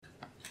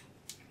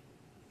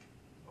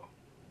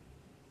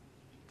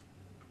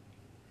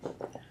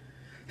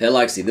Hey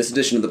Lexi, this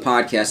edition of the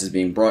podcast is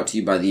being brought to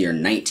you by the year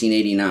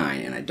 1989,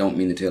 and I don't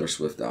mean the Taylor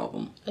Swift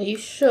album. Are you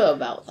sure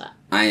about that?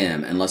 I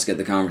am, and let's get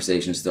the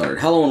conversation started.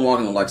 Hello and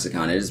welcome to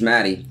LexiCon. It is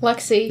Maddie.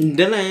 Lexi.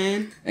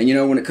 Dylan. And you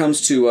know, when it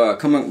comes to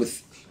coming up with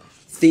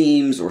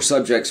themes or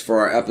subjects for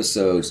our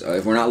episodes,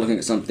 if we're not looking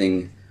at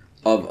something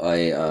of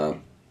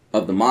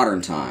the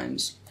modern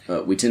times,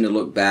 we tend to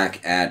look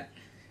back at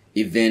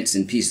events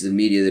and pieces of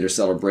media that are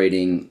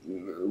celebrating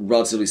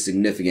relatively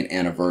significant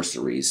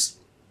anniversaries,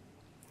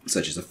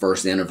 such as a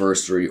first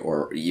anniversary,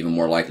 or even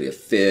more likely a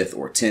 5th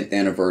or 10th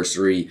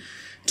anniversary,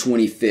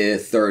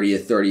 25th,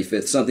 30th,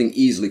 35th, something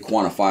easily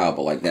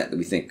quantifiable like that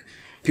we think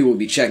people would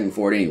be checking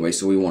for it anyway,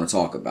 so we want to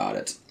talk about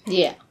it.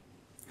 Yeah.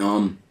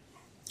 But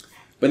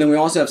then we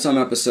also have some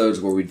episodes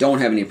where we don't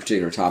have any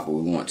particular topic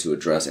we want to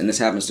address, and this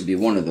happens to be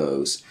one of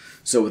those.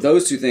 So with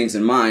those two things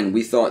in mind,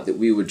 we thought that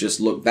we would just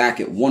look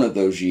back at one of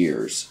those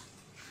years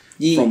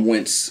from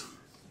whence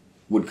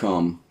would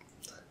come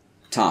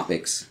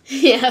topics.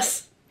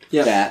 Yes.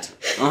 Yep. That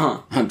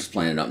I'm just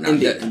playing it up now.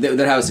 That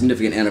have a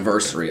significant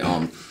anniversary.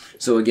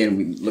 So again,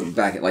 we look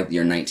back at like the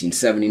year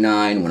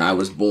 1979 when I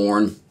was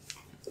born,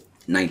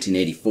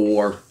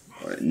 1984,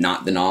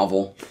 not the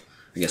novel.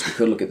 I guess we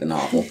could look at the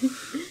novel.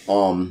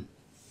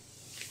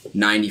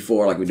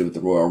 94, like we did with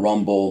the Royal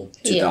Rumble.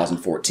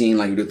 2014,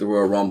 like we did with the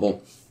Royal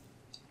Rumble.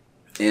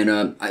 And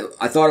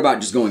I thought about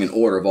just going in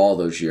order of all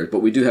those years, but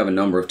we do have a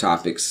number of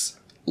topics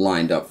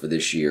lined up for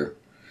this year.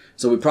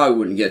 So we probably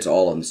wouldn't get to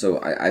all of them,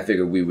 so I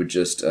figured we would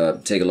just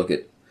take a look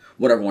at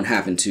whatever one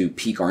happened to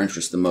pique our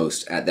interest the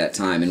most at that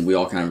time, and we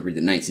all kind of agreed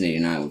that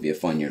 1989 would be a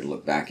fun year to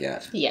look back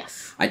at.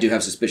 Yes. I do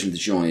have suspicion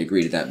that you only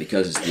agreed to that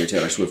because it's the year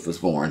Taylor Swift was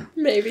born.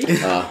 Maybe.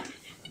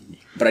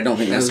 But I don't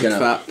think that's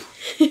gonna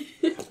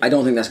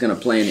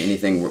play into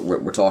anything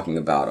we're talking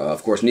about.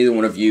 Of course, neither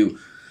one of you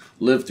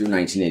lived through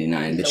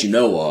 1989 that you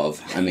know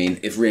of. I mean,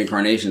 if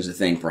reincarnation is a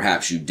thing,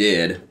 perhaps you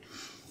did.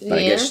 But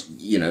I guess,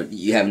 you know,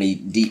 you have any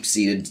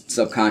deep-seated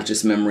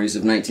subconscious memories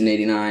of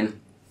 1989?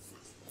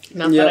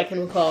 Not that I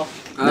can recall.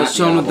 I was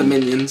shown with the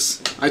Minions.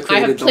 I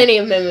have plenty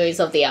of memories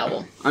of the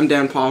album. I'm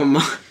Dan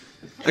Palmer.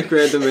 I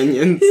created the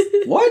Minions.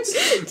 What?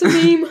 It's a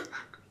meme.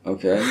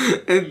 Okay.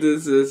 And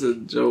this is a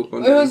joke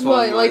on It was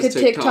like a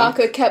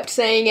TikToker kept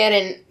saying it,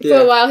 and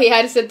for a while he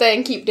had to sit there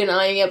and keep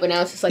denying it, but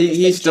now it's just like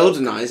he still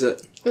denies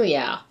it. Oh,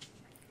 yeah.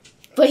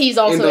 But he's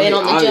also in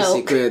on the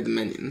obviously joke. Created the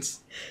Minions.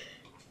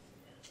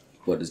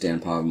 What does Dan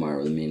Povenmire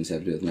or the memes have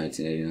to do with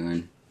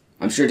 1989?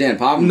 I'm sure Dan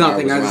Povenmire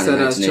Nothing, was I around just said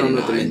in I was shown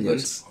with the 1989,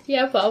 Minions.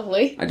 Yeah,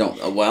 probably. I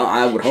don't... Well,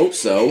 I would hope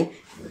so.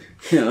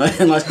 You know,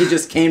 unless he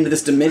just came to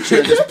this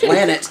dimension of this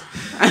planet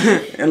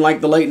in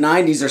like the late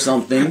 90s or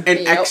something.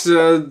 An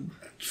extra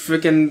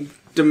freaking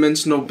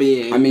dimensional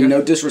being. I mean,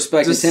 no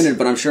disrespect intended,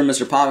 but I'm sure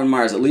Mr.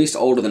 Povenmire is at least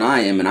older than I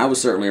am, and I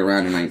was certainly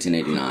around in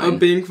 1989. A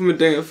being from a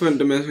different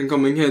dimension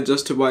coming here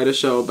just to write a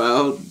show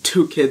about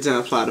 2 kids and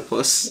a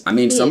platypus. I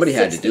mean, somebody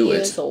had to do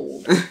it.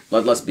 Old.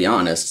 Let's be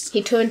honest.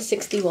 He turned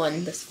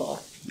 61 this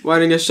fall.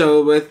 Writing a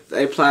show with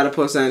a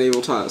platypus and an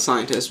evil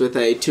scientist with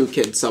a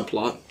 2-kid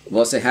subplot. Well,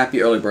 let's say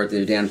happy early birthday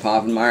to Dan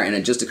Povenmire, and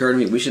it just occurred to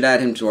me, we should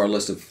add him to our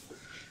list of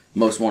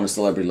most wanted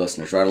celebrity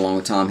listeners, right along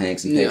with Tom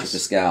Hanks and Pedro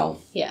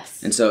Pascal.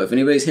 Yes. And so if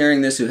anybody's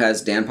hearing this who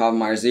has Dan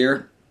Povenmire's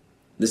ear,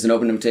 this is an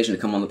open invitation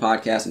to come on the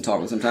podcast and talk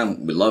with us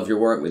sometime. We love your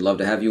work. We'd love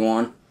to have you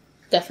on.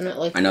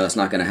 Definitely. I know that's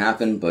not going to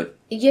happen, but...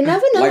 You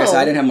never know. Like I said,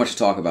 I didn't have much to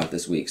talk about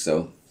this week,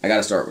 so I got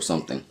to start with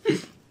something.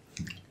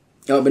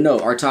 But no,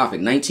 our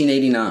topic,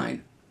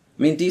 1989.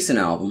 I mean, decent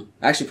album.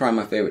 Actually, probably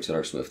my favorite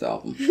Taylor Swift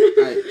album.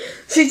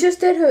 She just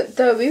did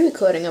the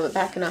re-recording of it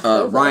back in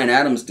October. Ryan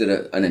Adams did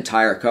an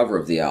entire cover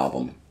of the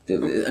album.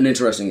 An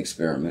interesting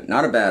experiment.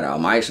 Not a bad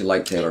album. I actually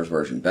like Taylor's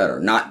version better.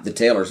 Not the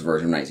Taylor's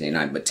version of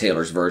 1989, but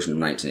Taylor's version of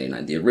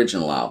 1989. The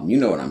original album. You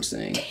know what I'm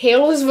saying.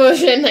 Taylor's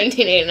version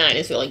 1989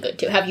 is really good,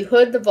 too. Have you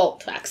heard the vault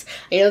tracks?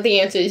 I know the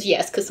answer is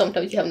yes, because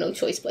sometimes you have no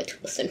choice but to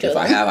listen to them. If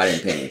I have, I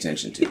didn't pay any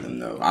attention to them,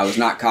 though. I was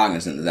not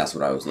cognizant that that's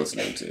what I was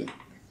listening to.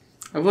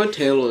 I've heard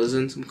Taylor is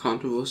in some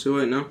controversy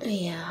right now.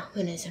 Yeah,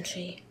 when isn't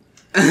she?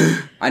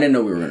 I didn't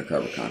know we were going to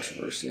cover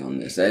controversy on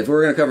this. If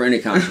we're going to cover any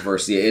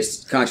controversy,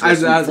 it's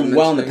controversy from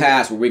well in the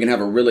past where we can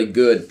have a really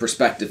good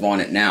perspective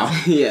on it now.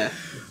 Yeah.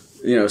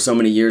 You know, so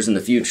many years in the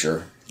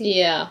future.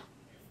 Yeah.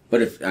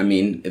 But if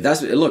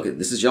that's... Look,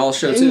 this is y'all's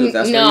show, too. If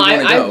that's where you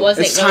want to go. I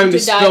wasn't it's time going to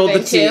spill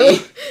the tea.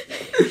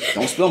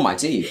 Don't spill my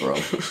tea, bro.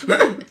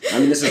 I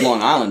mean, this is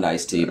Long Island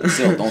iced tea, but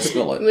still, don't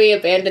spill it. We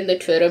abandoned the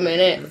Twitter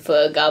minute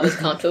for Gaba's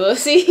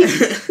controversy.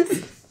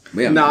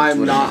 I'm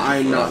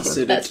not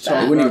suited to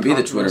talk. It wouldn't even be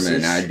the Twitter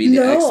minute now. It'd be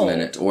the X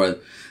minute. Or...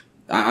 it'd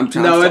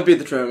be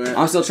the Twitter minute.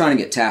 I'm still trying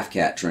to get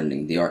TAFCAT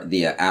trending,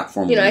 the app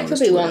formerly I could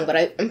be wrong,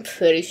 but I'm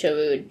pretty sure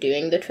we were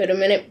doing the Twitter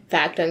minute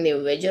back during the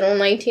original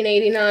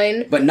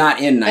 1989. But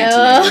not in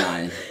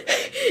 1989.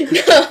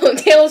 No,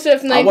 Taylor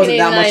Swift 1989. I wasn't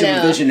that much of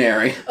a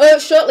visionary.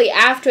 Shortly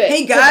after it.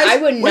 Hey guys, I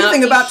would what do you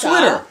think about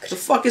shocked. Twitter? The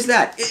fuck is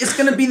that? It's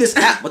gonna be this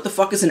app. What the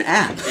fuck is an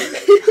app?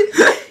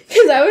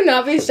 Because I would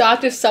not be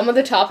shocked if some of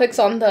the topics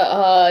on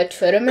the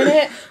Twitter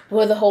minute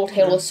were the whole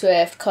Taylor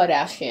Swift,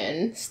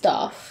 Kardashian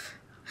stuff.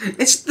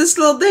 It's this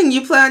little thing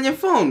you play on your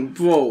phone.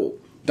 Whoa.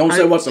 Don't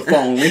say what's a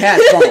phone. We had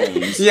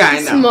phones. Yeah, I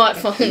know.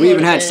 Smartphone. We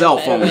even had cell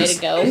Way phones.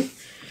 to go.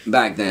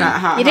 Back then.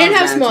 You didn't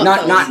have advanced-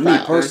 smartphones. Not me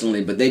though.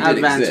 personally, but they How did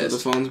advanced were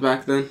exist. the phones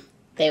back then?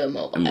 They were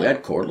mobile. And we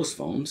had cordless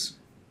phones.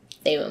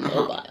 They were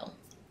mobile.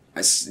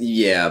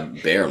 Yeah,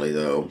 barely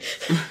though.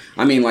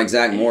 I mean, like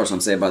Zach Morris on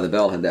Saved by the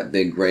Bell had that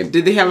big gray.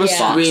 Did they have a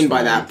Yeah. screen by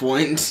phone. that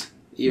point?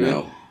 Even?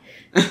 No.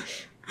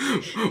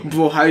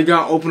 Bro, how you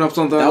gonna open up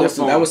something on your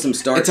phone? That was some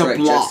Star It's a Trek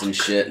block. Jetson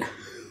shit.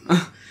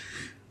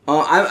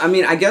 I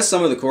mean, I guess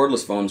some of the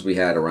cordless phones we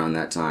had around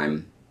that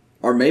time,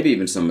 or maybe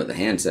even some of the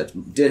handsets,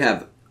 did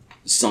have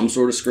some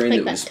sort of screen Like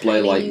that would that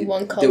display tiny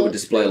one that color would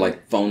display screen.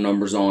 like phone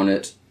numbers on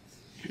it,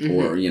 Mm-hmm.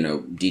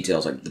 or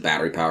details like the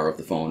battery power of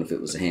the phone if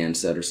it was a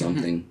handset or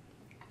something.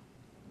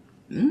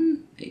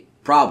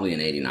 Probably in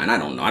 '89. I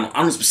don't know. I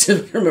don't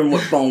specifically remember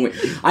what phone we.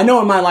 I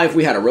know in my life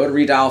we had a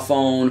rotary dial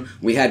phone.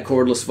 We had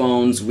cordless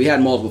phones. We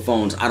had multiple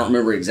phones. I don't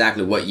remember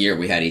exactly what year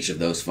we had each of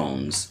those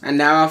phones. And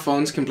now our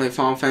phones can play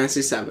Final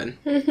Fantasy VII.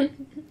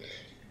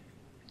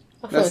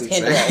 Our That's phones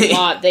can do insane. a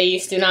lot they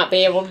used to not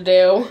be able to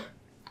do.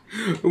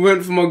 We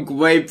went from a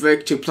gray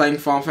brick to playing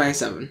Final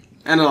Fantasy VII.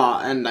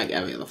 And like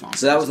every other phone.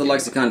 So that was the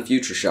LexiCon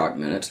Future Shock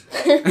Minute.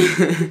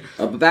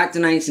 But back to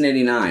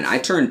 1989. I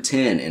turned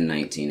 10 in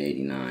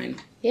 1989.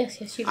 Yes,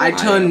 you did. I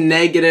turned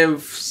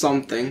negative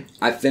something.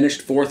 I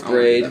finished 4th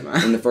grade never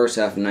mind. in the first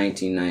half of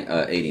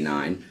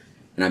 1989,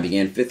 and I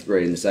began 5th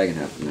grade in the second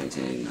half of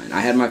 1989. I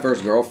had my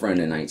first girlfriend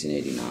in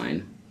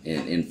 1989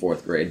 in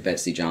 4th grade,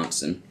 Betsy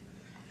Johnson.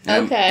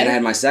 And Okay. and I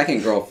had my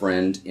second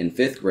girlfriend in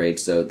 5th grade,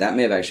 so that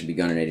may have actually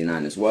begun in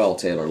 89 as well,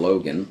 Taylor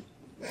Logan.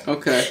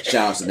 Okay.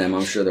 Shout out to them,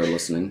 I'm sure they're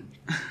listening.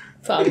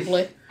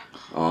 Probably.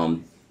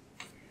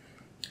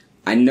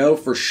 I know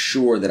for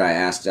sure that I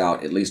asked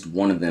out at least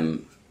one of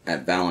them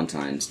at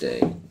Valentine's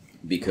Day,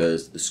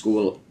 because the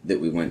school that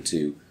we went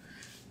to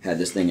had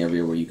this thing every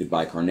year where you could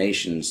buy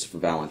carnations for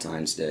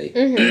Valentine's Day.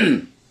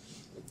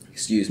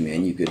 Excuse me,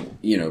 and you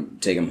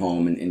could, take them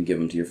home and give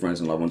them to your friends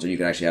and loved ones, or you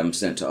could actually have them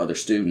sent to other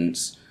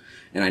students.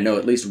 And I know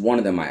at least one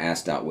of them I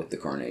asked out with the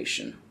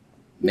carnation.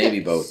 Maybe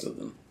Nice. both of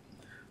them.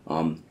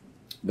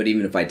 But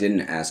even if I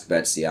didn't ask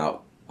Betsy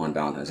out on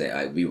Valentine's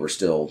Day, we were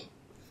still...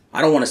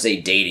 I don't want to say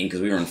dating, because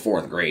we were in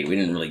 4th grade. We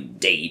didn't really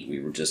date. We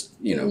were just,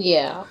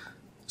 Yeah.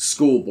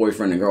 school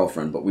boyfriend and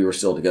girlfriend, but we were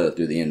still together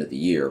through the end of the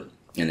year.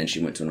 And then she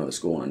went to another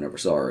school, and I never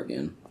saw her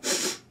again.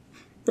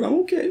 But I'm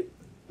okay.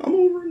 I'm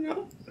over it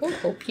now. I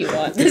hope you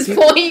are at this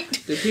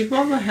point. Did people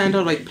ever hand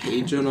out like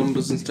pager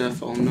numbers instead of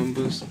phone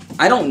numbers?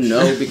 I don't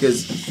know,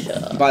 because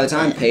by the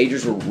time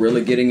pagers were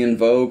really getting in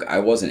vogue, I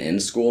wasn't in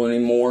school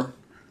anymore.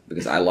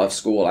 Because I left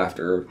school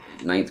after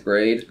 9th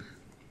grade.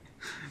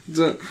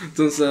 Don't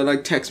say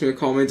like text me or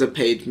call me to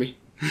page me.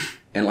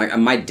 And like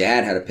my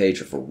dad had a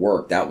pager for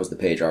work. That was the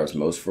pager I was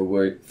most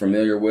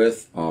familiar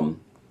with.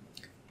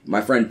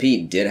 My friend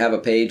Pete did have a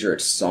pager at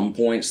some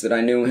points that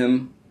I knew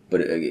him,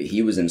 but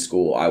he was in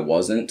school. I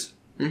wasn't,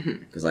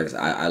 because like I said,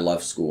 I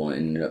left school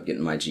and ended up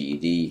getting my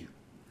GED.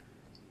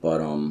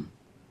 But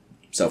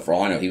so for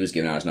all I know, he was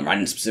giving out his number. I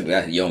didn't specifically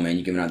ask, "Yo, man,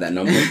 you giving out that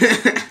number?"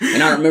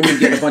 And I remember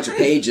getting a bunch of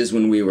pages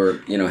when we were,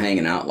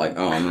 hanging out. Like,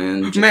 oh man,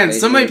 you just Man, paged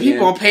so me many again.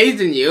 people are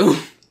paging you.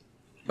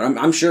 But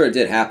I'm sure it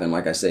did happen.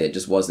 Like I say, it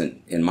just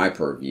wasn't in my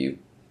purview.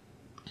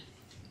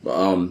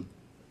 But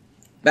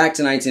back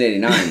to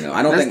 1989 though.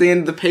 I don't That's think the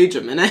end of the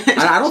pager minute.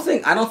 I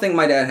don't think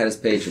my dad had his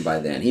pager by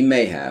then. He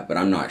may have, but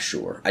I'm not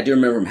sure. I do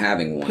remember him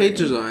having one.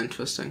 Pagers are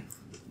interesting.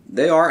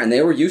 They are, and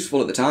they were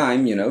useful at the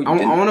time. You I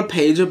want a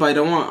pager, but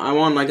I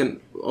want like a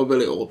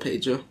really old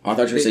pager. I thought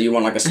you were going to say you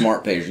want like a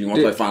smart pager. You want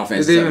to play Final Do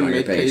Fantasy they VII even on your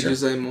make pager.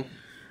 pagers anymore?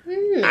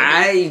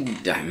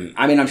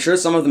 I mean, I'm sure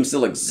some of them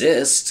still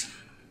exist.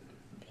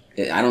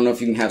 I don't know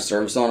if you can have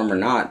service on them or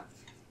not.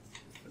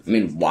 I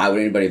mean, why would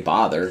anybody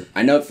bother?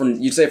 I know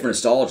you'd say for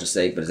nostalgia's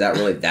sake, but is that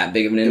really that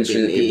big of an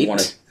industry that people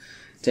want to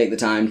take the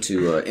time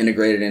to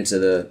integrate it into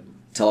the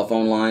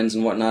telephone lines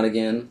and whatnot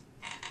again?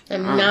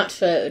 I'm not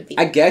sure it would be.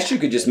 I guess you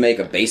could just make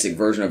a basic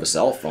version of a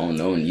cell phone,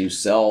 though, and use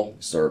cell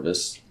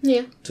service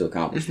to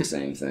accomplish the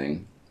same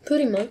thing.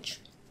 Pretty much.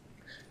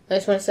 I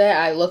just want to say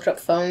I looked up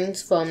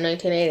phones from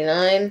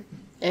 1989,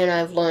 and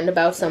I've learned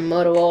about some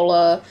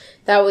Motorola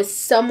that was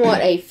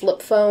somewhat a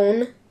flip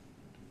phone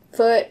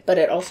foot, but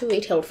it also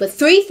retailed for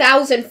 $3,000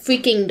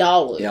 freaking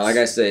dollars. Yeah, like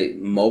I say,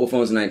 mobile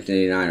phones in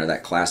 1989 are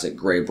that classic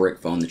gray brick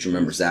phone that you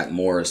remember Zach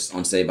Morris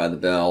on Saved by the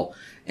Bell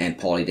and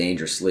Paulie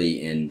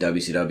Dangerously in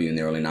WCW in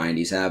the early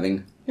 90s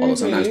having. Although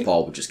sometimes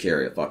Paul would just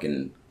carry a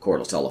fucking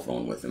cordless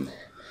telephone with him.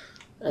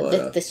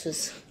 This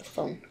was the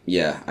phone.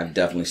 Yeah, I've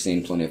definitely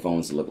seen plenty of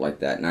phones that look like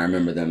that, and I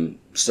remember them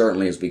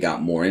certainly as we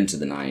got more into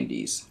the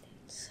 90s.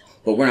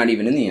 But we're not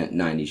even in the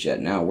 90s yet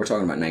now. We're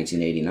talking about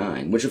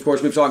 1989, which of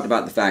course we've talked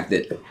about the fact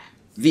that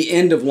the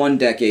end of one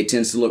decade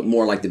tends to look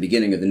more like the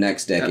beginning of the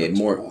next decade.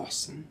 More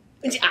awesome.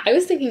 I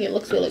was thinking it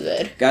looks really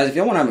good. Guys, if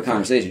y'all want to have a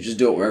conversation, just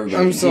do it where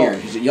everybody can hear.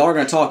 'Cause y'all are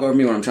going to talk over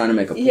me when I'm trying to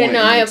make a point. Yeah,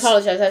 no, I and it's-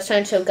 apologize. I was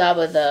trying to show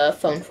Gaba the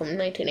phone from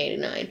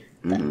 1989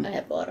 that I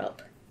had bought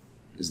up.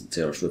 This is the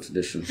Taylor Swift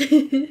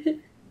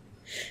edition.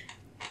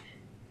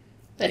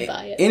 I'd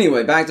buy it.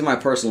 Anyway, back to my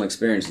personal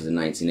experiences in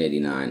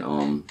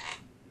 1989.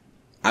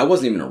 I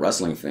wasn't even a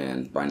wrestling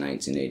fan by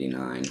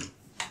 1989.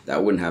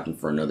 That wouldn't happen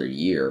for another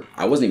year.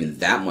 I wasn't even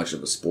that much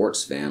of a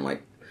sports fan.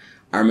 Like,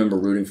 I remember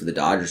rooting for the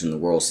Dodgers in the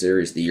World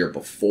Series the year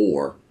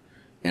before,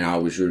 and I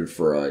always rooted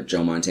for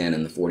Joe Montana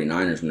and the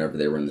 49ers whenever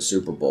they were in the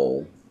Super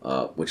Bowl,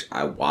 which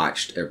I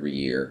watched every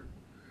year.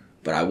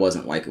 But I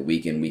wasn't like a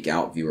week in, week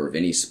out viewer of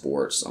any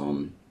sports.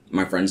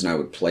 My friends and I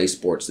would play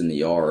sports in the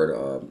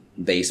yard,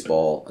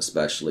 baseball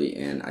especially,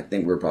 and I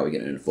think we were probably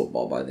getting into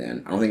football by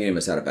then. I don't think any of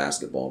us had a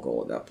basketball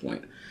goal at that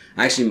point.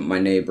 Actually, my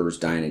neighbors,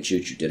 Diane and Choo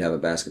Choo, did have a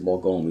basketball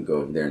goal, and we'd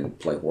go over there and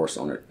play horse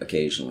on it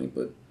occasionally.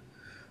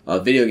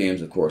 But video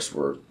games, of course,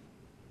 were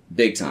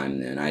big time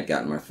then. I had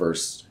gotten my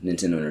first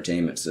Nintendo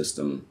Entertainment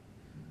System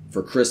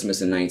for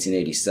Christmas in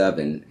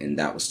 1987, and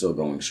that was still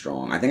going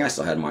strong. I think I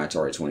still had my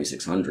Atari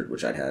 2600,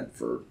 which I'd had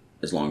for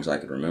as long as I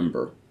could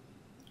remember.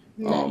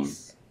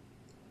 Nice.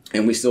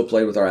 And we still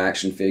played with our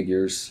action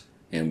figures,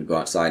 and we'd go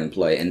outside and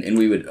play. And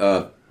we would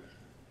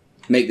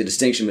make the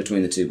distinction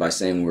between the two by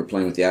saying when we were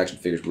playing with the action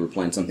figures, we were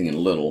playing something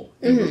in little,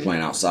 and we were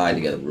playing outside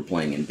together, we were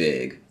playing in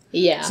big.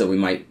 Yeah. So we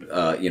might,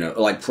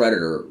 like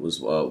Predator was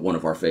one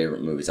of our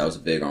favorite movies. I was a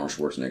big Arnold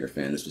Schwarzenegger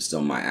fan. This was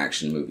still my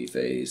action movie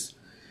phase.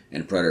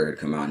 And Predator had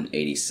come out in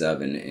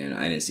 87, and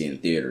I didn't see it in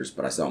theaters,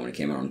 but I saw it when it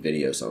came out on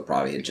video, so I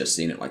probably had just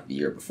seen it like the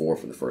year before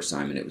for the first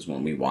time, and it was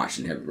one we watched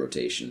in heavy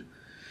rotation.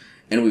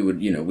 And we would,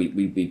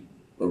 we'd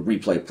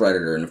replay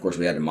Predator, and of course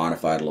we had to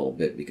modify it a little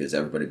bit because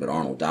everybody but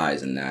Arnold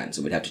dies in that, and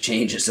so we'd have to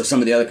change it so some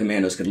of the other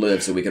commandos could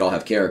live, so we could all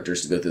have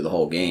characters to go through the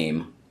whole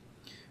game.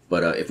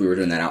 But if we were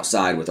doing that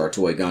outside with our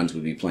toy guns,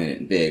 we'd be playing it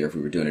in big, or if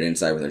we were doing it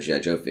inside with our G.I.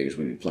 Joe figures,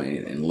 we'd be playing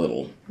it in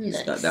little.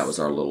 Nice. So that was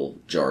our little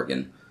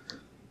jargon.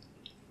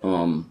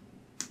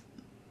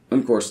 And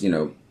of course,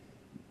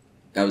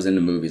 I was into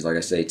movies, like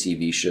I say,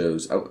 TV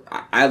shows.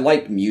 I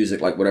liked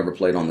music, like whatever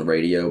played on the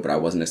radio, but I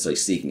wasn't necessarily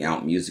seeking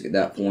out music at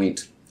that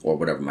point, or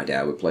whatever my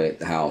dad would play at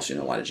the house, a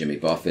lot of Jimmy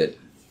Buffett.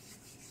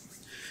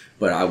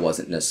 But I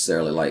wasn't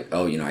necessarily like,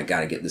 I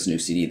got to get this new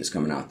CD that's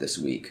coming out this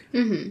week.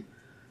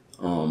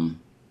 Mm-hmm.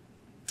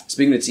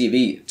 Speaking of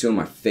TV, two of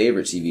my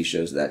favorite TV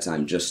shows at that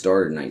time just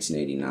started in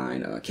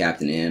 1989.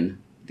 Captain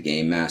N, The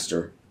Game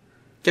Master.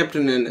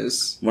 Captain N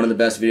is one of the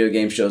best video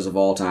game shows of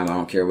all time. I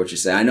don't care what you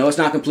say. I know it's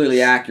not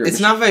completely accurate. It's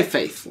not very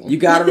faithful. You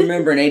got to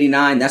remember in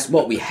 89, that's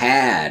what we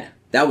had.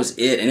 That was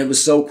it, and it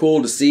was so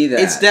cool to see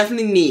that. It's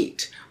definitely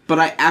neat, but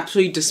I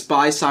absolutely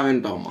despise Simon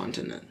Belmont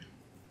in it.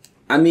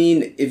 I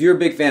mean, if you're a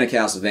big fan of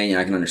Castlevania,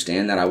 I can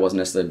understand that. I wasn't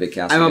necessarily a big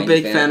Castlevania fan. I'm a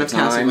big fan of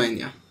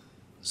Castlevania.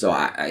 So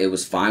it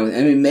was fine with.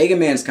 I mean, Mega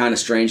Man's kind of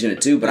strange in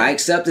it too, but I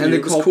accepted it.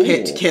 It was cool. And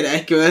they call Kid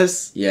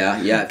Icarus.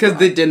 Yeah. Because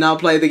they did not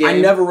play the game. I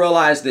never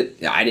realized that.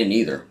 Yeah, I didn't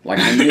either. Like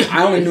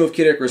I only knew of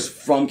Kid Icarus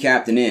from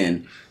Captain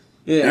N.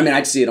 Yeah. I mean,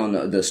 I'd see it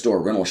on the store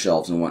rental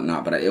shelves and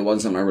whatnot, but it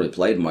wasn't something I really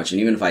played much.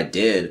 And even if I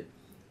did,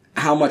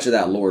 how much of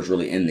that lore is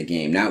really in the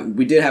game? Now,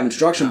 we did have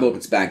instruction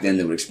booklets back then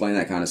that would explain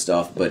that kind of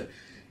stuff, but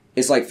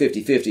it's like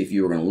 50-50 if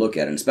you were going to look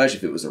at it, and especially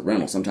if it was a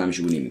rental. Sometimes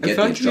you wouldn't even get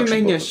the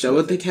instruction booklet. Show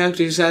what the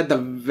characters at the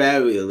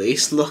very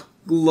least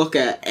look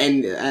at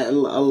a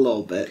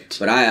little bit.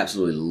 But I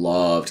absolutely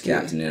loved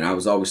Captain N. I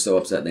was always so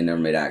upset they never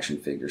made action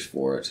figures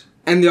for it.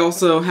 And they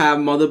also have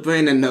Mother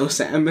Brain and no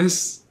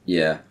Samus.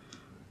 Yeah.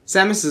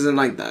 Samus is in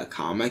like the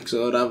comics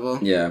or whatever.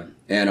 Yeah.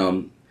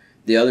 And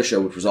the other show,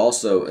 which was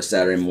also a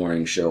Saturday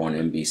morning show on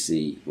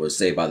NBC, was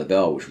Saved by the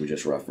Bell, which we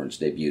just referenced,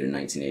 debuted in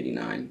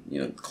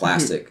 1989.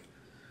 Classic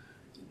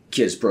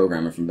kids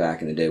programmer from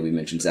back in the day. We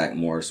mentioned Zach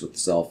Morris with the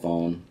cell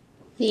phone.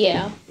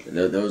 Yeah.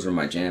 Those were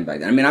my jam back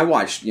then. I mean, I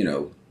watched,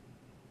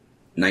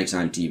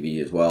 nighttime TV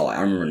as well.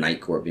 I remember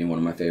Night Court being one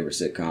of my favorite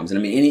sitcoms. And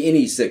I mean,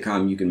 any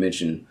sitcom you can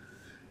mention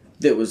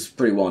that was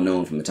pretty well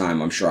known from the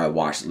time, I'm sure I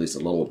watched at least a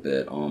little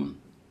bit.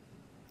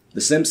 The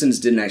Simpsons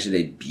didn't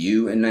actually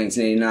debut in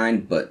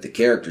 1989, but the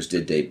characters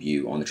did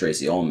debut on the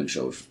Tracy Ullman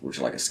Show, which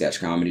is like a sketch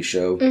comedy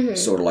show,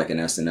 sort of like an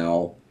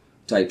SNL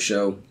type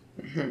show.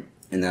 Mm-hmm.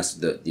 And that's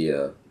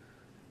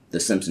the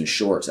Simpsons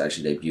shorts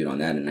actually debuted on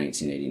that in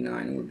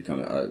 1989 and would become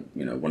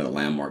one of the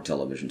landmark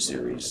television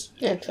series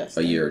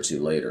a year or two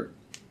later.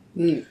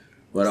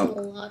 But, a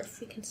lot of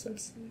freaking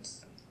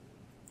Simpsons.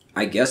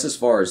 I guess as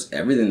far as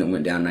everything that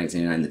went down in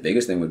 1989, the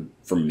biggest thing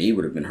for me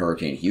would have been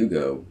Hurricane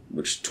Hugo,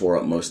 which tore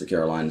up most of the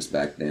Carolinas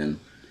back then.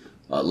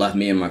 Left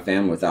me and my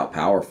family without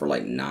power for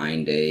like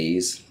 9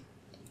 days.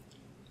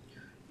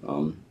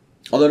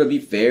 Although to be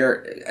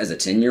fair, as a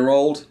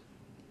 10-year-old,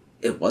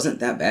 it wasn't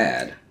that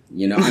bad.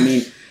 I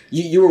mean,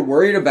 you were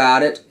worried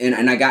about it,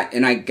 and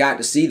I got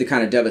to see the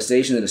kind of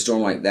devastation that a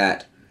storm like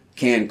that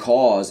can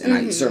cause, and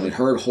I certainly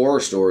heard horror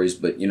stories,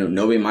 but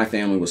nobody in my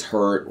family was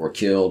hurt or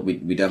killed. We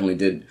definitely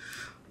did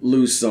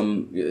lose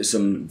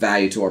some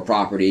value to our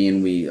property,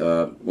 and we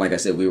like I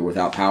said, we were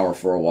without power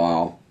for a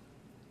while.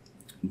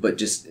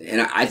 But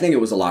I think it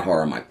was a lot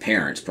harder on my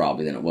parents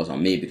probably than it was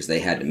on me because they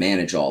had to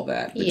manage all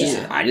that. But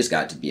I just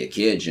got to be a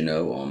kid,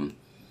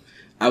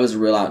 I was a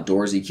real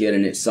outdoorsy kid,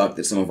 and it sucked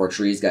that some of our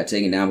trees got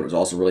taken down, but it was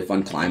also really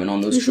fun climbing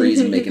on those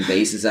trees and making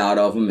bases out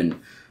of them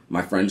and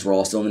my friends were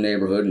all still in the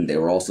neighborhood, and they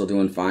were all still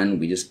doing fine.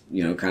 We just,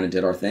 kind of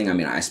did our thing. I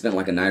mean, I spent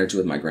like a night or two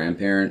with my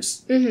grandparents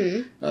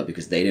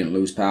because they didn't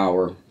lose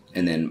power.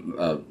 And then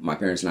my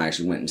parents and I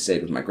actually went and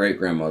stayed with my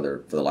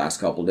great-grandmother for the last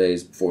couple of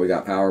days before we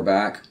got power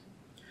back.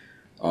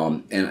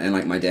 And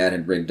like my dad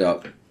had rigged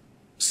up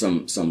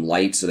some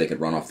lights so they could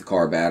run off the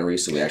car battery,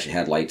 so we actually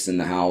had lights in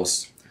the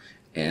house.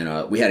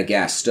 And we had a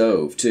gas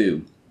stove,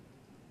 too.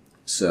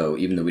 So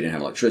even though we didn't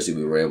have electricity,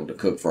 we were able to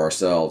cook for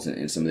ourselves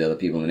and some of the other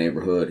people in the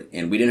neighborhood.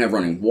 And we didn't have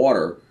running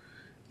water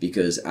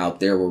because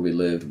out there where we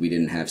lived, we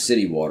didn't have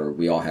city water.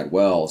 We all had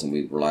wells, and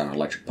we relied on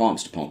electric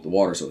pumps to pump the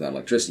water. So without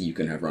electricity, you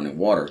couldn't have running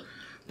water.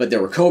 But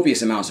there were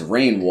copious amounts of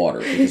rainwater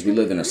because we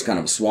lived in a kind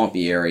of a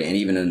swampy area. And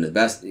even in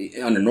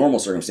under normal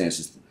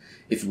circumstances,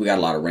 if we got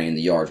a lot of rain,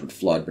 the yards would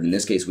flood. But in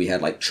this case, we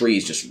had like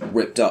trees just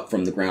ripped up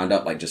from the ground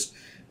up, like just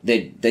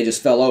they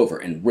just fell over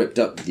and ripped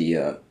up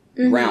the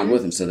ground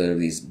with them. So there were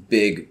these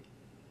big,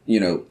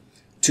 2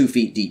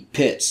 feet deep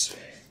pits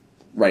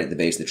right at the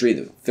base of the tree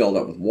that filled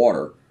up with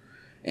water.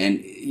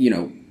 And,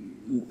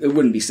 it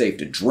wouldn't be safe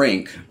to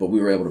drink, but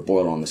we were able to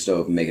boil it on the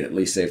stove and make it at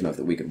least safe enough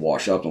that we could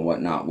wash up and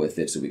whatnot with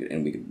it, so we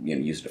could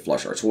use it to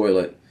flush our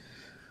toilet.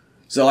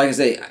 So, like I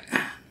say,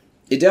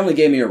 it definitely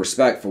gave me a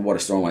respect for what a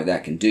storm like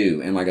that can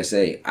do. And like I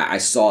say, I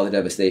saw the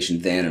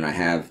devastation then, and I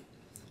have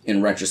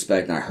in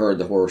retrospect, and I heard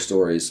the horror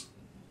stories.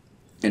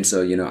 And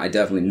so, I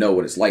definitely know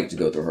what it's like to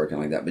go through a hurricane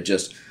like that. But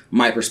just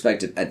my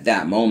perspective at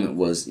that moment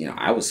was,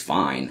 I was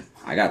fine.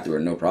 I got through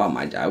it, no problem.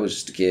 I was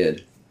just a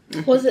kid.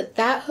 Was it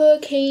that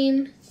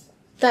hurricane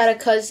that a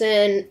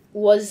cousin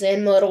was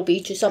in Myrtle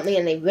Beach or something,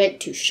 and they went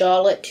to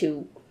Charlotte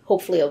to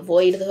hopefully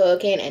avoid the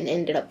hurricane and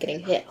ended up getting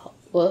hit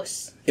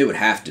worse? It would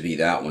have to be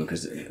that one,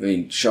 because,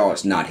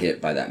 Charlotte's not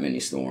hit by that many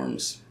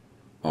storms.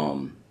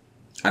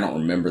 I don't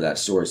remember that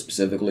story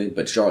specifically,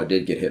 but Charlotte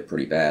did get hit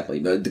pretty badly.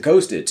 But the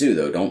coast did too,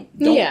 though. Don't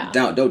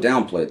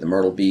downplay it. The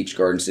Myrtle Beach,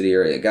 Garden City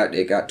area,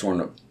 it got torn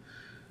up,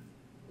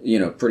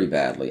 pretty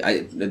badly.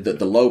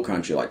 The low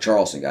country, like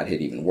Charleston, got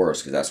hit even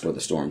worse because that's where the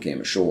storm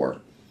came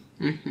ashore.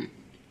 Mm-hmm.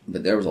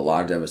 But there was a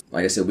lot of devastation.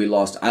 Like I said,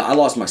 I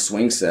lost my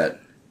swing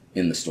set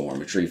in the storm.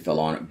 A tree fell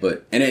on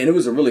it, and it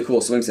was a really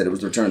cool swing set. It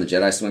was the Return of the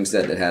Jedi swing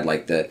set that had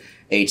like the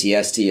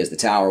ATST as the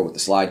tower with the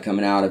slide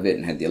coming out of it,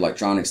 and had the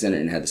electronics in it,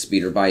 and had the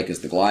speeder bike as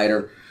the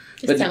glider.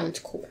 It sounds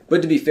cool.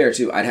 But to be fair,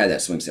 too, I'd had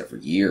that swing set for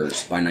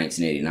years by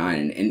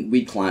 1989, and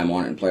we'd climb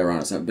on it and play around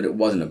with it, but it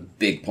wasn't a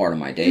big part of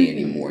my day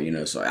anymore,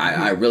 so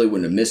I really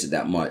wouldn't have missed it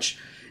that much.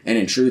 And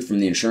in truth, from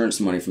the insurance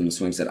money from the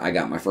swing set, I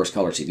got my first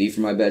color TV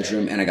for my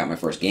bedroom, and I got my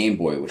first Game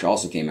Boy, which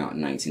also came out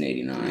in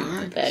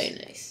 1989. Very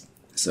nice.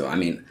 So,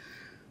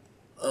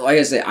 like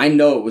I say, I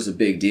know it was a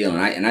big deal,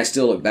 and I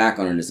still look back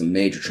on it as a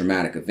major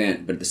traumatic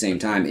event, but at the same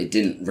time, it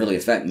didn't really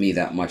affect me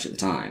that much at the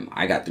time.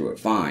 I got through it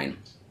fine.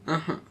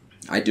 Uh-huh.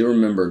 I do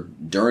remember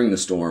during the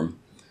storm,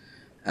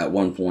 at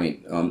one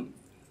point,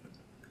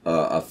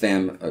 a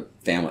family.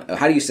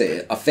 How do you say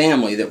it? A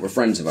family that were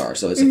friends of ours.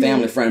 So it's a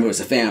family friend who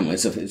is a family.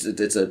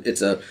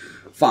 It's a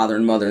father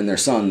and mother and their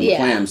son, the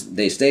McClams.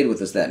 They stayed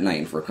with us that night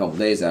and for a couple of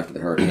days after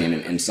the hurricane,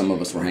 and some of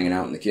us were hanging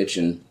out in the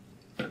kitchen,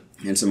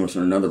 and some of us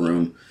were in another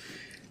room,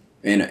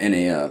 and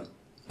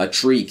a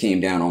tree came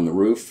down on the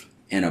roof,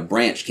 and a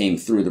branch came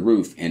through the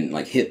roof and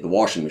like hit the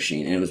washing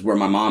machine, and it was where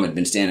my mom had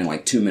been standing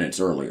like 2 minutes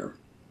earlier.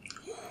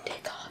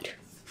 Thank God.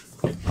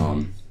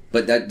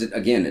 But that,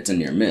 again, it's a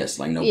near miss.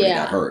 Like, nobody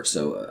got hurt.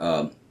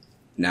 So,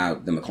 now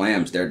the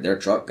McClams, their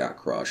truck got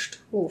crushed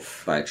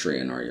by a tree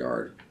in our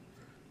yard.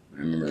 I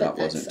remember that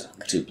wasn't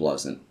too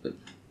pleasant. But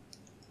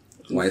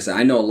like I said,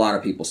 I know a lot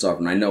of people suffered,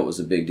 and I know it was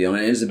a big deal.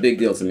 And it was a big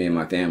deal to me and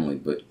my family.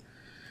 But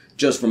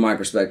just from my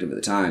perspective at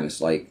the time, it's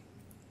like,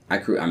 I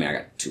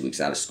got 2 weeks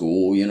out of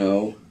school,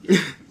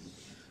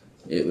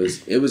 It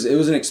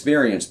was an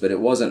experience, but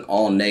it wasn't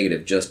all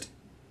negative, just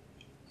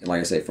like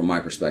I say, from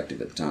my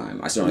perspective at the time.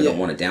 I certainly don't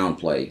want to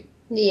downplay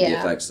the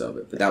effects of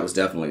it, but that was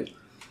definitely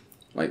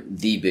like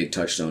the big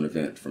touchstone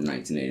event from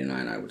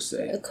 1989, I would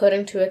say.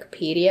 According to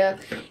Wikipedia,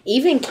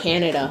 even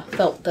Canada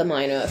felt the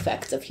minor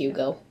effects of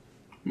Hugo.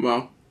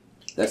 Well,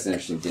 that's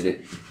interesting. Did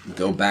it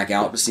go back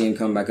out to sea and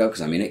come back up?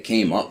 Because, it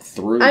came up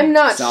through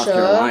South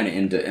Carolina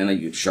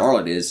and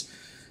Charlotte is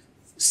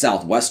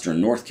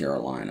southwestern North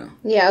Carolina.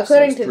 Yeah,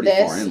 according to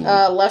this,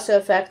 lesser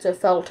effects are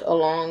felt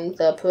along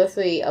the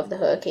periphery of the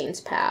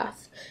hurricane's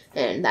path,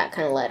 and that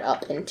kind of led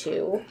up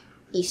into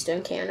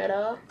eastern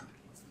Canada.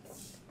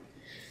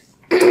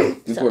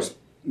 Of course,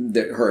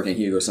 the Hurricane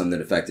Hugo is something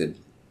that affected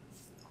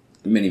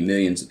many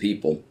millions of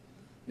people,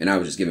 and I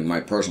was just giving my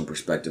personal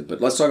perspective.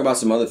 But let's talk about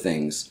some other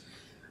things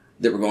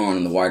that were going on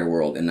in the wider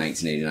world in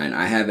 1989.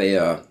 I have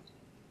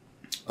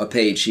a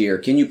page here.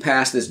 Can you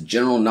pass this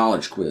general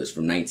knowledge quiz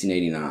from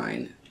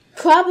 1989?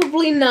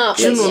 Probably not.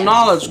 General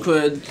knowledge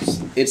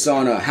quiz. It's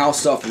on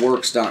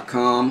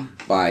howstuffworks.com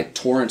by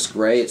Torrance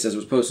Gray. It says it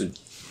was posted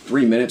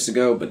 3 minutes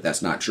ago, but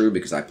that's not true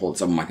because I pulled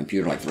some on my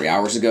computer like 3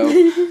 hours ago.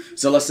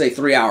 So let's say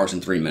 3 hours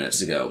and 3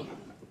 minutes ago.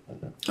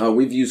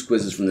 We've used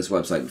quizzes from this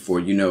website before.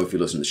 If you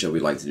listen to the show, we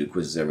like to do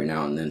quizzes every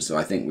now and then, so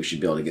I think we should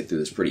be able to get through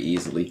this pretty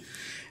easily.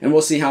 And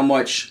we'll see how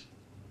much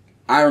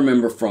I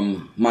remember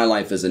from my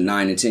life as a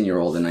 9 and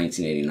 10-year-old in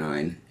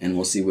 1989, and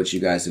we'll see what you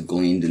guys have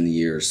gleaned in the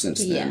years since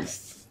then.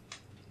 Yes.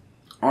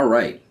 All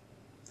right.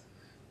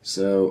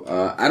 So,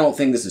 I don't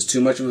think this is too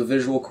much of a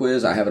visual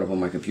quiz. I have it up on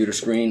my computer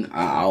screen.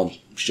 I'll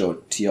show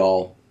it to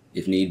y'all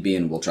if need be,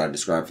 and we'll try to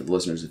describe for the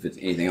listeners if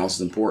anything else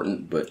is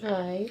important. But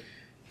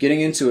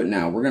getting into it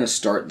now, we're going to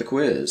start the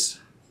quiz.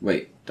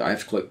 Wait, do I have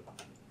to click?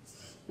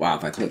 Wow,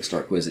 if I click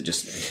Start Quiz, it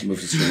just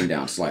moves the screen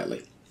down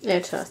slightly.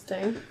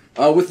 Interesting.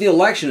 With the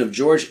election of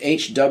George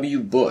H.W.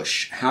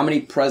 Bush, how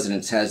many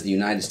presidents has the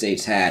United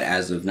States had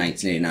as of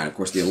 1989? Of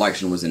course, the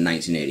election was in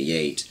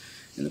 1988.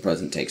 And the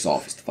president takes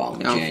office the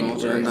following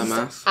January.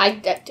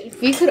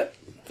 We could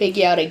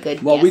figure out a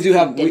good. Well,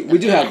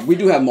 guess we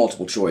do have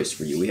multiple choice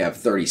for you. We have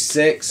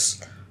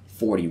 36,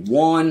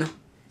 41,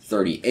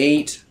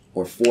 38,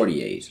 or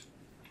 48.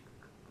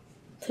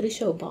 Pretty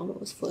sure Obama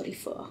was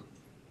 44.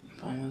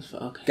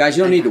 Okay. Guys,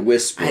 you don't need to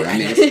whisper. I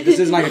mean, this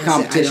isn't like a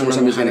competition where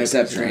somebody's going to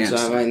accept your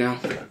answer right now.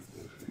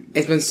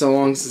 It's been so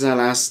long since I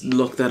last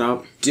looked that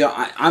up.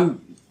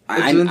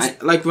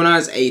 Like when I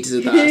was 8 is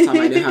the last time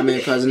I knew how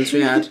many presidents we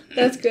had.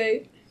 That's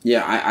great.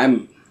 Yeah,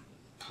 I'm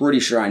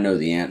pretty sure I know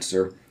the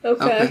answer.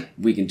 Okay.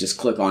 We can just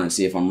click on it and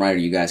see if I'm right, or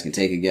you guys can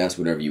take a guess,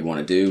 whatever you want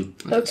to do.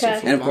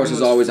 Okay. And of course,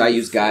 as always, I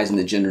use guys in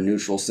the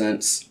gender-neutral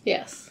sense.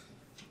 Yes.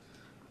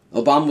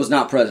 Obama was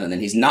not president,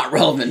 and he's not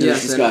relevant to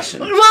this discussion.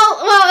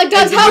 Well, it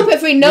does help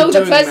if we know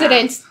the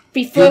presidents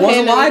before him. He was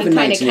alive in and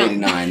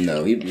 1989,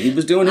 though. He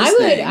was doing his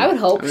thing. I would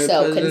hope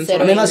so,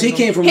 considering. I mean, unless he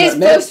came from... His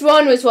first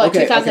one was,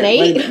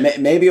 2008? Okay,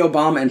 maybe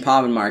Obama and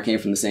Povenmire came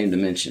from the same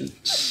dimension.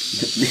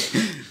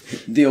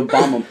 the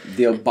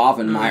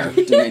Obama-Meyer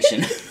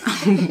dimension.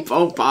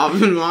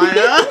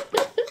 Povenmire?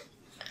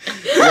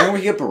 Where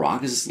we get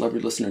Barack as a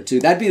celebrity listener,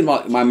 too. That'd be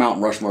my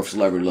Mount Rushmore for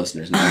celebrity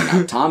listeners.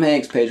 Now, Tom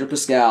Hanks, Pedro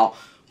Pascal,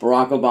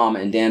 Barack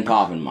Obama, and Dan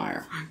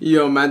Povenmire.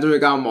 Yo, imagine we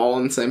got them all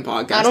on the same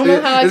podcast. I don't know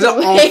how It's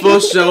an awful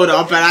showed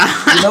up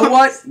and You know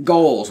what?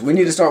 Goals. We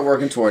need to start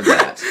working towards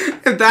that.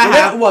 If that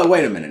happens... Well,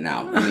 wait a minute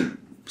now. I mean,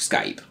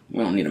 Skype.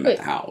 We don't need them at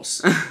the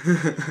house.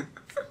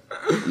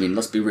 I mean,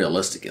 let's be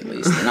realistic at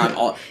least. They're not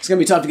all, it's going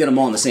to be tough to get them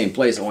all in the same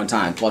place at one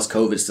time. Plus,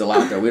 COVID's still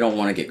out there. We don't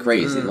want to get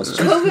crazy.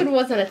 COVID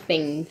wasn't a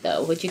thing,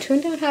 though. Would you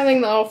turn down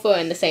having the all four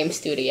in the same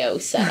studio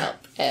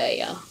setup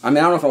area? I mean,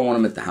 I don't know if I want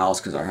them at the house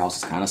because our house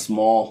is kind of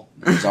small.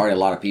 There's already a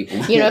lot of people.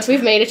 You know, if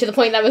we've made it to the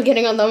point that we're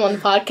getting on them on the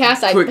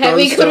podcast, I bet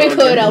we could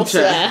record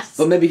elsewhere.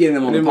 But maybe getting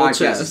them on the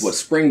podcast is what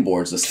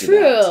springboards us to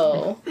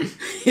that. True.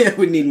 Yeah,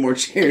 we need more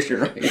chairs, you're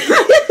right.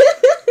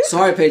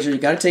 Sorry, Pedro, you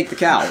got to take the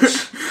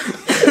couch.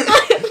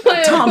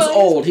 Tom's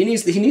old. He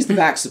needs the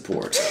back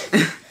support.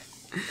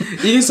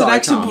 He needs to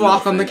actually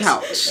block on the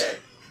couch.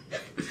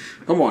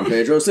 Come on,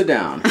 Pedro, sit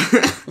down.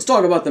 Let's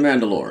talk about the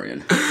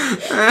Mandalorian.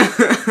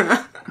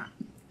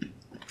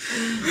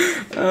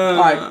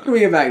 Alright, can we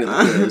get back to the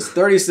quiz?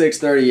 36,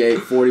 38,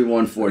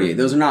 41, 48.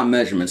 Those are not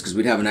measurements because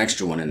we'd have an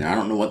extra one in there. I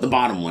don't know what the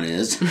bottom one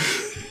is.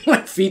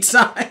 Like feet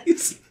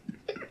size.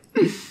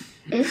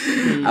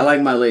 I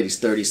like my ladies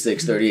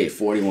 36, 38,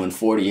 41,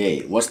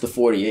 48. What's the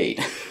 48?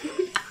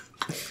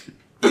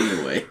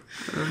 Anyway,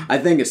 I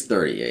think it's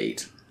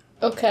 38.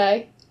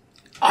 Okay.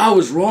 I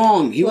was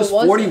wrong. He was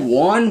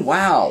 41?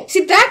 Wow.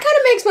 See, that kind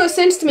of makes more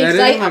sense to me.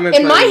 Because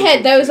in my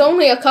head, there was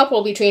only a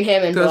couple between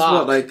him and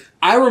Barack.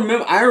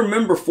 I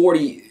remember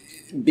 40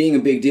 being a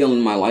big deal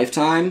in my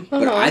lifetime,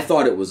 but I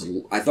thought it was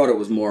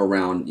more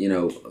around,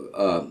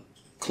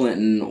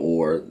 Clinton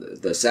or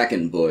the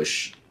second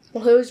Bush.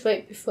 Well, who was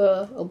right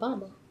before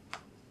Obama?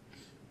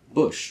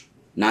 Bush.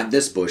 Not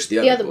this Bush,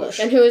 the other Bush.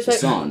 And who was right?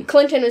 Son.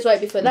 Clinton was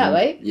right before that,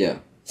 right? Yeah.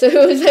 So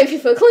who was right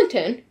before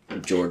Clinton?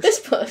 George. This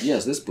Bush.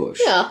 Yes, this Bush.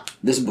 Yeah.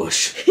 This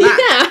Bush. Yeah.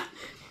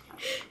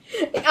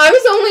 I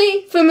was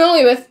only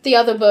familiar with the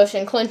other Bush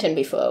and Clinton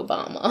before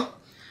Obama.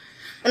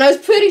 And I was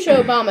pretty sure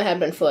Obama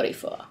had been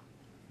 44.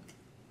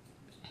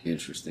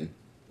 Interesting.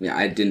 Yeah,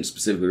 I didn't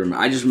specifically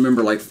remember. I just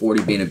remember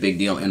 40 being a big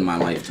deal in my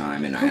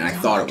lifetime, and I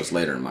thought it was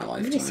later in my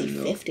lifetime. I'm going to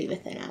see 50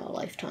 within our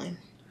lifetime.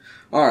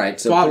 All right,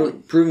 so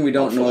proving we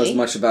don't know as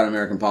much about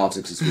American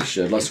politics as we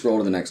should, let's scroll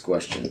to the next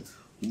question.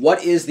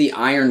 What is the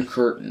Iron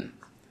Curtain?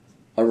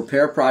 A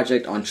repair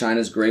project on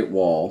China's Great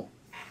Wall.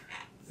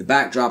 The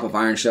backdrop of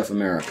Iron Chef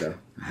America.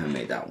 I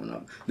made that one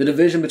up. The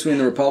division between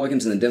the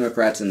Republicans and the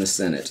Democrats in the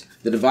Senate.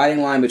 The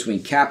dividing line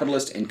between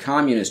capitalist and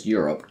communist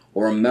Europe.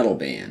 Or a metal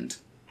band.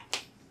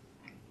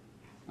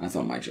 I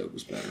thought my joke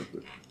was better,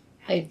 but...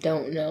 I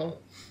don't know.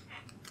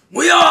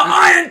 We are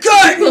Iron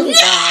Curtain!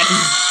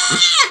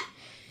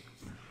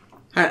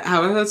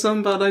 How was that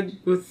something about,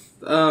 with,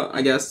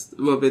 I guess,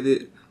 what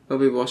we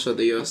Russia,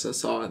 the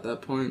USSR at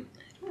that point?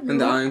 And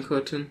the Iron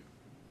Curtain?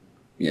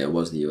 Yeah, it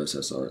was the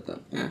USSR at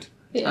that point.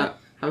 Yeah.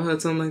 I've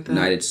heard something like that.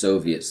 United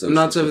Soviet Socialist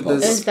Not sure if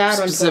Republic. this Is that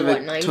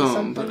specific until,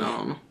 term, but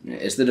Yeah,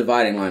 it's the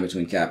dividing line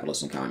between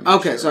capitalists and communists.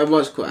 Okay, so I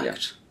was correct. Yeah.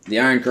 The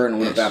Iron Curtain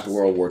went up after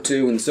World War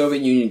II, when the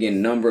Soviet Union gained a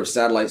number of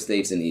satellite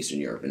states in Eastern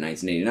Europe. In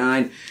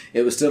 1989,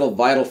 it was still a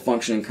vital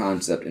functioning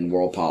concept in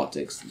world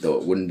politics, though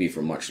it wouldn't be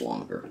for much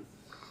longer.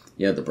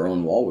 Yeah, the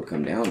Berlin Wall would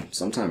come down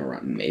sometime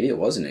around, maybe it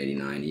was in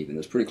 89 even. It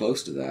was pretty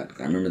close to that.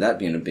 I remember that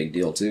being a big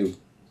deal, too.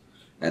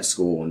 At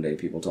school one day,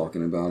 people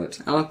talking about it.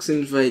 Alex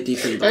seems very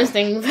deep in I was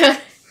thinking about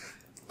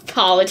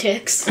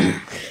politics.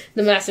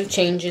 The massive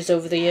changes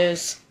over the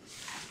years.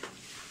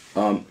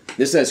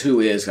 This says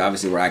who is,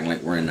 obviously we're acting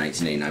like we're in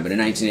 1989, but in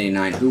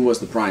 1989, who was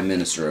the Prime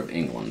Minister of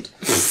England?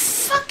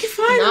 Fuck if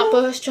I Not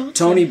know. Boris Johnson.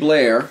 Tony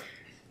Blair,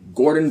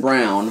 Gordon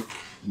Brown,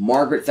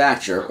 Margaret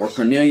Thatcher, or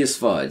Cornelius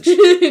Fudge?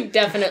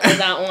 Definitely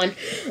that one.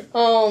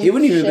 He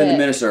wouldn't even have been the shit.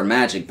 Minister of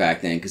Magic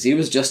back then, because he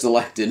was just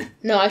elected,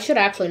 No, I should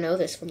actually know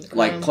this from the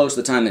like, close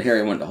to the time that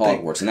Harry went to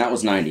Hogwarts, and that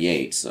was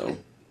 98, so...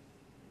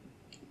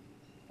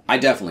 I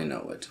definitely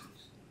know it.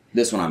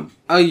 This one I'm...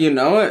 Oh, you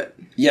know it?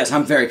 Yes,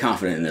 I'm very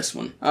confident in this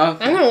one.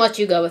 Okay. I'm gonna let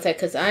you go with it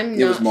because I'm not.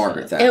 It was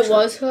Margaret sure. Thatcher. It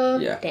was her.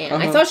 Yeah. Damn,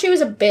 I thought she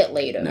was a bit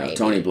later. No, maybe.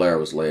 Tony Blair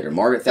was later.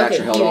 Margaret Thatcher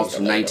Okay, held he was office the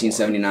from later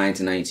 1979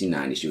 to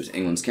 1990. She was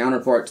England's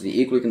counterpart to the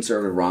equally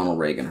conservative Ronald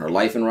Reagan. Her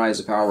life and rise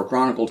to power were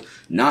chronicled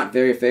not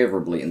very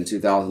favorably in the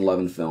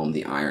 2011 film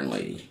The Iron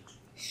Lady.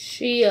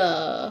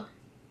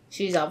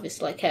 She's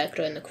obviously like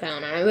character in The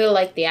Crown, and I really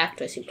like the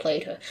actress who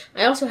played her.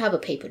 I also have a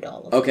paper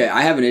doll of her. Okay,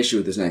 I have an issue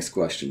with this next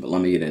question, but let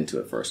me get into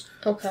it first.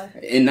 Okay.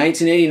 In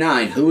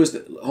 1989, who was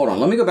the... Hold on,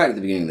 let me go back to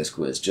the beginning of this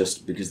quiz,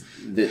 just because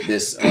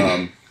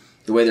the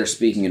way they're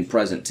speaking in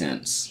present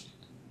tense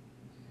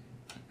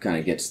kind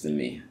of gets to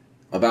me.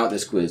 About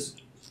this quiz,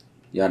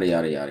 yada,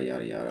 yada, yada,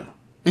 yada, yada.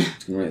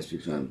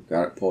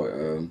 Got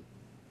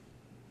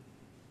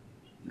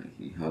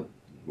it,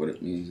 what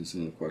it means in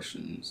some of the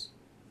questions.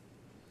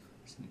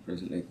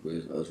 Present day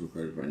quiz, others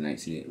recorded by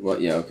 1980.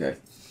 Well, yeah, okay.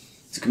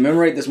 To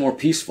commemorate this more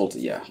peaceful...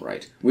 yeah,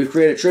 right. We've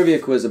created a trivia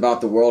quiz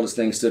about the world as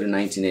things stood in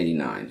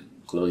 1989.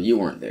 Clearly you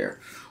weren't there.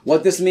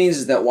 What this means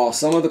is that while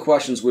some of the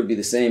questions would be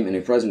the same in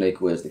a present-day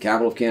quiz, the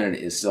capital of Canada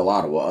is still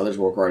Ottawa. Others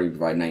will require you to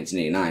provide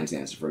 1989's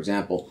answer. For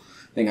example,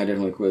 I think I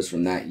definitely quiz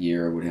from that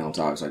year would handle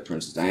topics like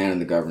Princess Diana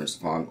and the governance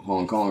of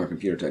Hong Kong or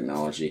computer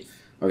technology.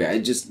 Okay, I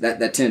just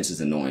that tense is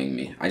annoying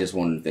me. I just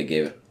wondered if they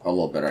gave it a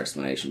little better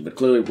explanation. But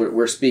clearly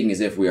we're speaking as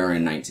if we are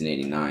in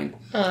 1989.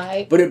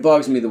 Alright. But it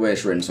bugs me the way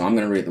it's written, so I'm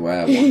going to read it the way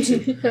I want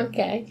to.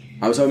 Okay.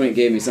 I was hoping it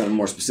gave me something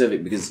more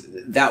specific because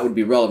that would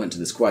be relevant to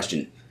this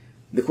question.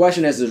 The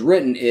question as is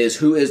written is,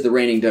 who is the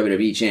reigning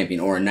WWE champion?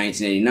 Or in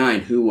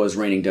 1989, who was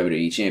reigning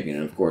WWE champion?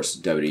 And of course,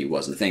 WWE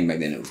wasn't a thing back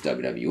then, it was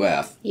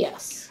WWF.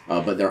 Yes.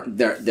 But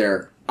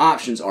their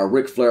options are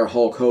Ric Flair,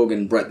 Hulk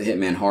Hogan, Bret the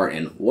Hitman Hart,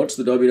 and what's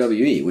the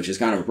WWE? Which is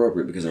kind of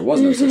appropriate because there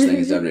was no such thing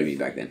as WWE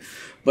back then.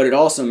 But it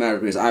also matters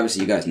because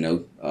obviously you guys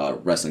know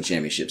wrestling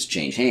championships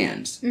change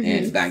hands. Mm-hmm.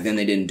 And back then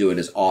they didn't do it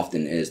as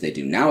often as they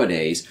do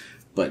nowadays.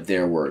 But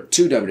there were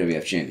 2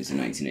 WWF champions in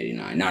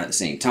 1989. Not at the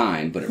same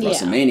time, but at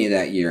WrestleMania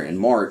that year in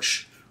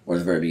March, or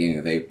the very beginning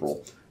of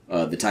April,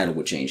 the title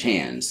would change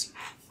hands.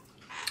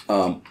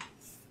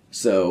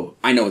 So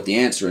I know what the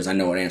answer is. I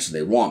know what answer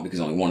they want because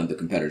only one of the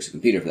competitors who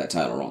competed for that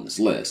title are on this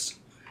list.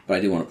 But I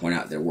do want to point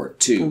out there were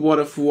 2. What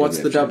if what's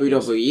WWF the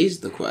champions. WWE's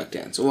the correct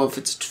answer? Well, if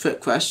it's a trick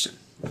question.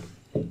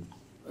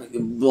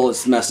 Well,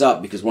 it's messed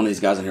up because one of these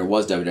guys on here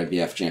was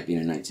WWF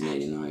champion in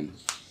 1989.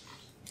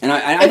 And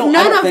I If don't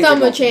none I don't of think them they're were going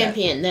for that.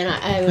 champion, then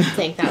I would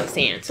think that was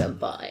the answer.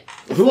 But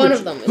if Who one would,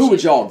 of them was who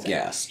would y'all champion,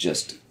 guess?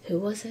 Just who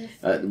was it?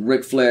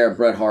 Ric Flair,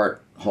 Bret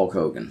Hart, Hulk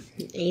Hogan.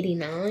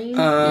 89.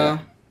 Yeah.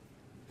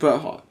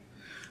 Bret Hart.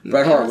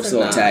 Bret Hart was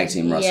still a no. tag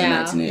team wrestler in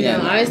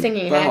 1989. No, I was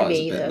thinking it Bret had to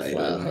be Hart's a bit either later,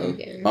 Flair or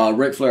huh? Hogan.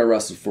 Ric Flair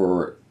wrestled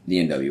for the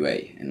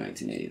NWA in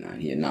 1989.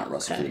 He had not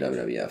wrestled for the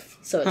WWF.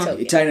 So it's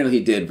okay. Technically,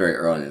 he did very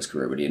early in his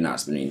career, but he had not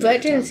spent any.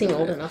 Brett didn't seem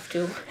old enough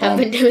to have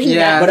been doing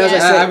Yeah, that. but as I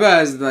said- I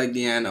bet it's like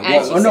the end of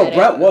As you no, said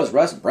Brett it. was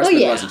wrestling. Brett's Oh,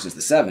 been yeah. wrestling since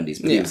the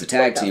 70s, but he Yeah. was a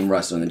tag team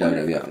wrestler in the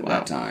WWF at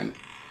that time.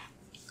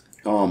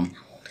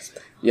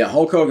 Yeah,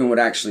 Hulk Hogan would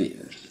actually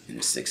in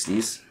his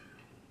 60s.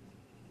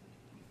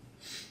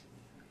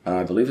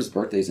 I believe his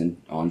birthday's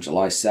on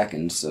July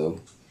 2nd,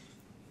 so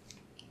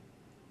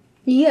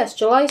Yes,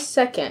 July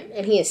 2nd,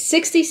 and he is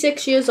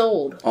 66 years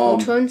old. He'll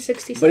turn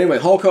 66. But anyway,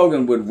 Hulk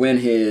Hogan would win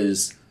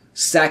his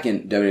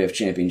 2nd WWF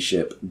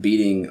championship,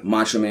 beating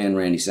Macho Man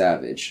Randy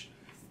Savage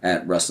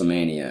at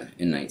WrestleMania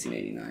in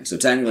 1989. So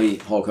technically,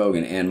 Hulk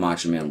Hogan and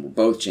Macho Man were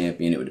both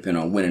champion. It would depend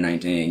on when in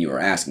 1989 you were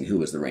asking who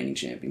was the reigning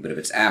champion. But if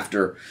it's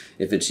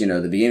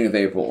the beginning of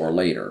April or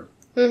later,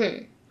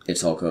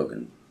 it's Hulk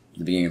Hogan.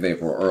 The beginning of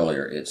April or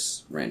earlier,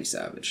 it's Randy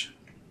Savage.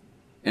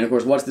 And of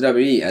course, what's the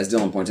WWE? As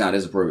Dylan points out,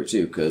 is appropriate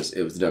too because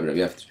it was the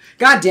WWF.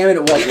 God damn it!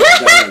 It was the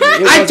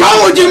WWE. I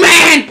told you,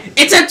 man!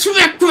 It's a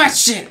trick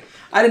question!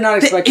 I did not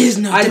expect. There is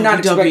no I did not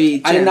expect.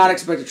 WWE I did not champion.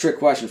 expect a trick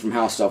question from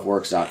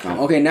HowStuffWorks.com.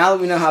 Okay, now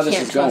that we know how this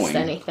Can't is trust going,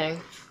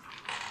 anything.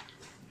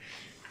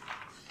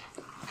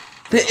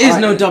 There is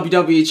Alright. no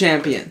WWE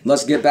champion.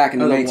 let's get back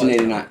into Oh, there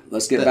 1989.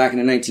 Let's get back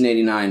into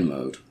 1989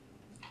 mode.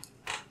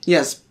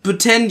 Yes,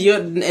 pretend you're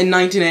in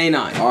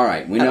 1989. All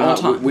right, we At know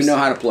all how, times. we know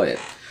how to play it.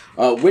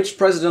 Which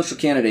presidential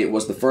candidate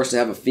was the first to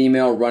have a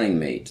female running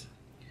mate?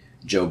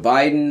 Joe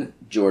Biden,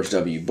 George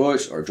W.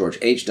 Bush, or George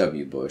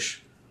H.W.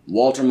 Bush,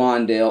 Walter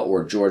Mondale,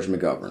 or George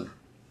McGovern?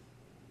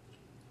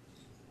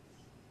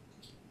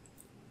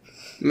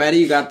 Maddie,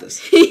 you got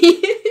this.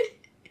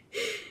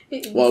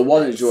 Well, it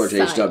wasn't George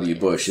H.W. Silence.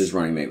 Bush. His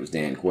running mate was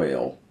Dan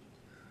Quayle.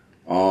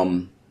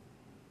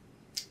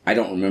 I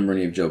don't remember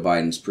any of Joe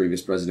Biden's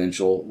previous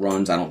presidential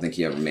runs. I don't think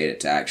he ever made it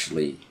to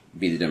actually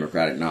be the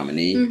Democratic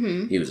nominee.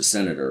 Mm-hmm. He was a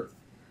senator.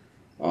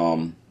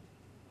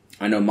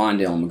 I know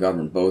Mondale and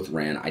McGovern both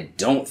ran. I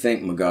don't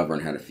think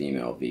McGovern had a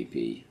female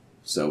VP.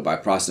 So by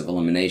process of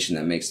elimination,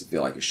 that makes it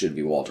feel like it should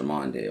be Walter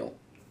Mondale.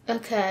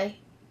 Okay.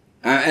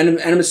 And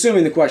I'm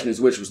assuming the question is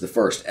which was the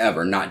first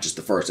ever, not just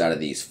the first out of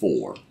these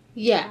four.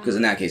 Yeah. Because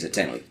in that case, it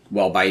technically,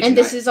 well, by And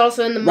this is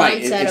also in the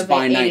right, mindset it's of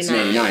by 89.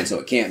 1989, so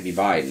it can't be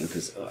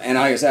Biden. And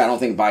like I said, I don't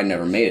think Biden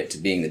ever made it to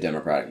being the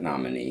Democratic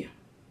nominee.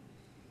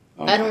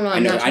 I don't know.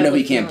 I know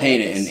he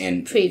campaigned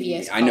and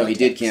previous. I know he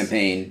did politics.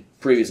 campaign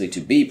previously to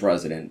be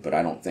president, but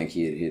I don't think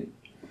he had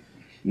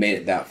made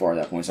it that far at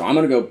that point. So I'm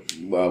going to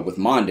go with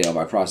Mondale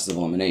by process of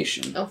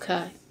elimination.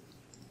 Okay.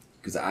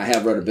 Because I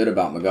have read a bit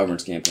about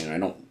McGovern's campaign, and I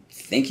don't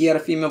think he had a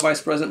female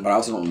vice president, but I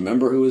also don't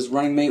remember who his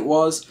running mate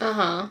was.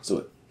 Uh-huh. So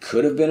it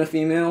could have been a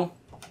female.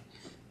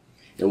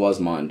 It was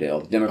Mondale.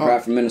 The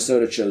Democrat from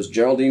Minnesota chose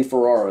Geraldine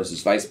Ferraro as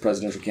his vice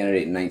presidential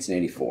candidate in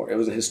 1984. It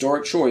was a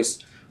historic choice,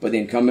 but the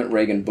incumbent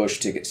Reagan-Bush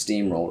ticket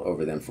steamrolled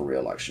over them for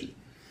re-election.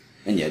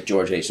 And yet,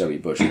 George H.W.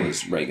 Bush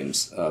was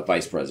Reagan's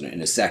vice president in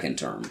his second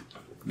term.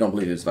 I don't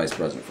believe he was vice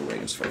president for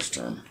Reagan's first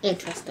term.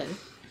 Interesting.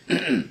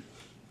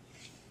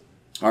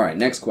 All right,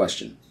 next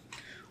question.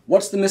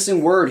 What's the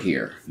missing word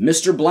here?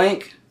 Mr.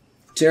 Blank,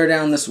 tear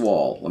down this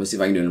wall. Let me see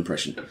if I can do an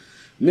impression.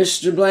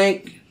 Mr.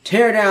 Blank,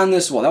 tear down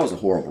this wall. That was a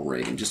horrible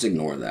Reagan. Just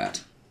ignore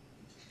that.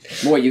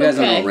 Boy, you guys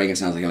don't know what Reagan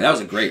sounds like. That was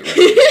a great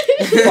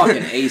Reagan.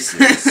 Fucking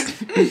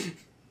aces.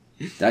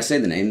 Did I say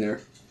the name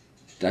there?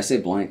 Did I say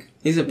blank?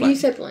 He's a blank. You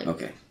said blank.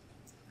 Okay.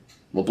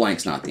 Well,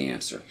 blank's not the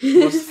answer.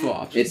 What's the four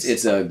options?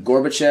 It's a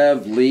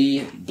Gorbachev,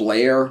 Lee,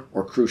 Blair,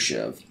 or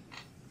Khrushchev.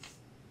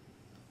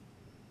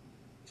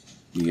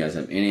 You guys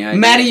have any idea?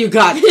 Maddie, you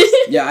got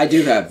this. Yeah, I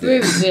do have We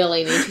this.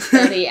 really need to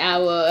study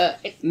our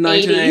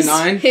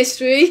 1989? 80s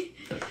history.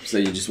 So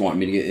you just want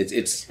me to get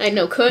it's I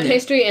know current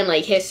history and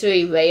like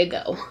history way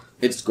ago.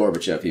 it's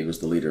Gorbachev. He was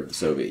the leader of the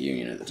Soviet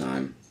Union at the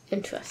time.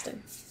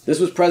 Interesting. This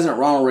was President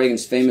Ronald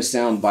Reagan's famous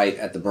sound bite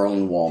at the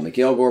Berlin Wall.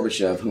 Mikhail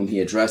Gorbachev, whom he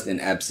addressed in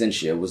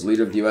absentia, was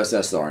leader of the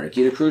USSR.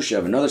 Nikita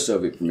Khrushchev, another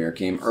Soviet premier,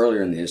 came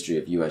earlier in the history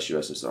of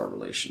U.S.-USSR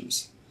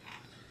relations.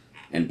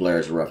 And Blair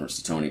is a reference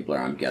to Tony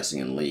Blair, I'm guessing,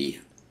 and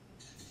Lee.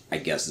 I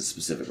guess it's a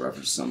specific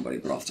reference to somebody,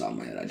 but off the top of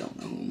my head, I don't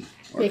know whom.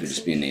 Or it could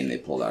just be a name they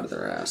pulled out of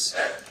their ass.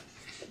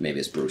 Maybe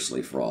it's Bruce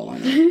Lee, for all I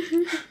know.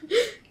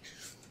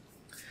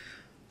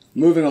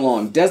 Moving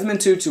along.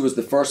 Desmond Tutu was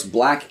the first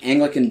black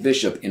Anglican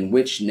bishop in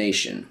which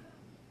nation?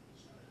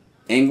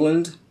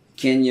 England,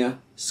 Kenya,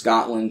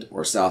 Scotland,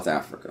 or South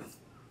Africa?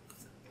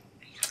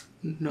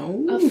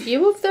 No. A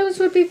few of those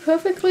would be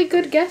perfectly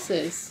good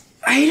guesses.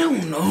 I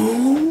don't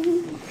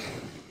know.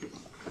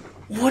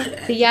 What?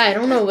 But yeah, I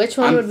don't know which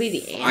one would be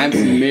the answer. I'm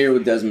familiar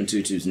with Desmond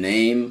Tutu's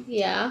name,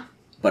 Yeah.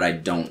 but I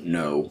don't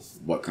know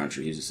what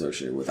country he's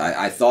associated with.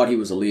 I thought he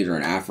was a leader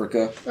in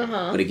Africa,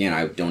 Uh-huh. but again,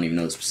 I don't even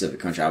know the specific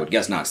country. I would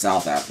guess not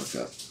South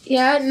Africa,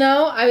 Yeah,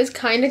 no, I was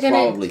kind of gonna...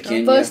 Probably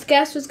Kenya. First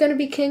guess was gonna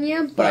be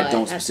Kenya, but I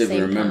don't at the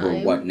specifically same remember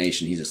time- what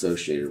nation he's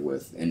associated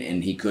with.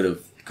 And he could have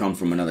come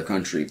from another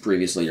country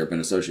previously or been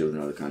associated with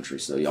another country.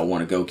 So y'all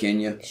want to go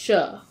Kenya?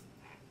 Sure.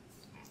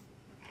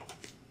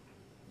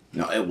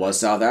 No, it was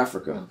South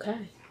Africa.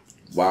 Okay.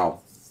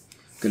 Wow.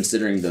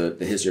 Considering the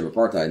history of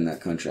apartheid in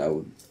that country, I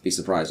would be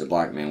surprised a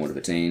black man would have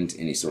attained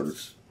any sort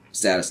of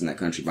status in that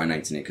country by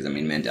 1980, because, I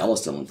mean,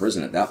 Mandela's still in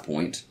prison at that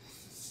point.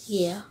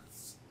 Yeah.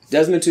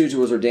 Desmond Tutu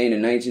was ordained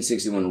in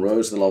 1961 and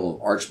rose to the level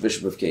of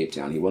Archbishop of Cape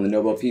Town. He won the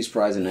Nobel Peace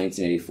Prize in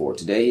 1984.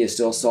 Today, he is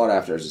still sought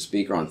after as a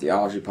speaker on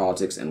theology,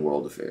 politics, and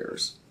world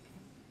affairs.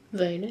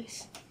 Very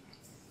nice.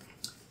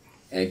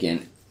 And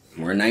again,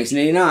 we're in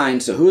 1989,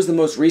 so who is the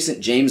most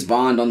recent James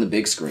Bond on the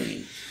big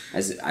screen?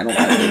 I don't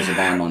have James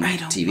Bond on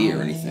TV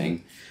or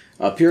anything.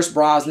 Pierce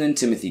Brosnan,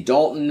 Timothy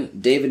Dalton,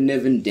 David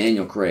Niven,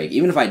 Daniel Craig.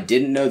 Even if I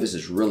didn't know, this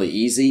is really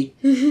easy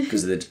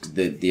because of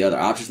the other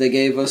options they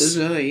gave us. This is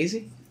really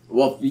easy.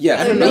 Well, yeah.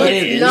 I don't know any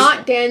of these.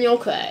 Not Daniel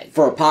Craig.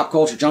 For a pop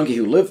culture junkie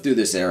who lived through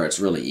this era, it's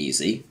really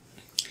easy.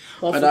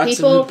 Well, But for actually,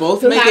 people we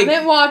both who make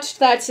haven't watched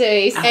that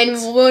series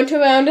and weren't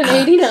around in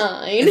Alex,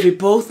 89... If we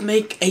both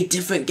make a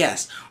different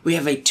guess, we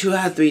have a 2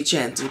 out of 3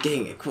 chance of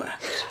getting it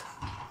correct.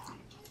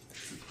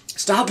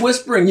 Stop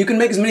whispering. You can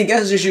make as many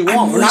guesses as you want.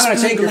 I'm We're not going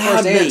to take your whispering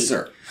first loudly.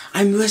 answer.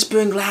 I'm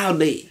whispering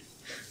loudly.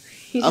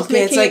 He's just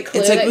Okay, it's making it like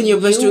clear when that you're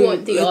you whispering.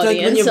 want the It's like when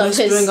audience you're of his-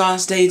 whispering on a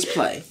stage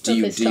play. Do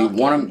you his talking.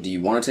 want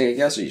to take a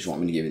guess, or you just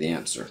want me to give you the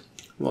answer?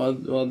 Well,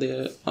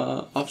 the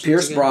options.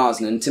 Pierce again.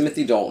 Brosnan,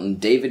 Timothy Dalton,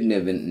 David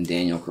Niven, and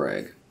Daniel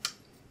Craig.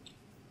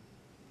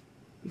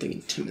 I'm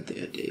thinking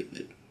Timothy or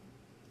David.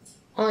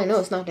 All I know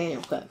is not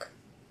Daniel Craig.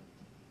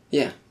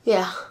 Yeah,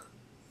 Yeah.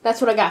 That's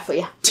what I got for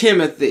you.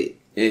 Timothy.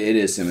 It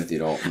is Timothy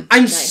Dalton.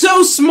 I'm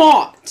so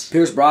smart!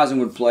 Pierce Brosnan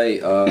would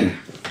play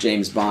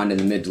James Bond in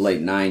the mid to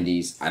late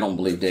 90s. I don't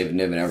believe David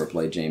Niven ever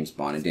played James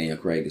Bond, and Daniel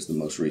Craig is the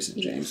most recent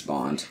James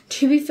Bond.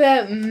 To be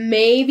fair,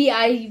 maybe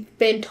I've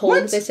been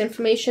told this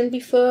information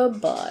before,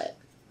 but...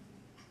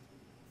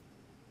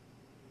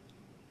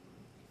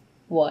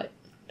 What?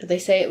 Did they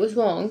say it was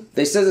wrong?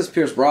 They said it's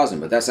Pierce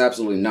Brosnan, but that's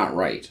absolutely not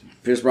right.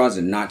 Pierce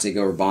Brosnan did not take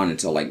over Bond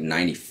until like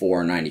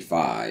 94 or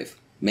 95.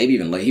 Maybe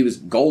even late.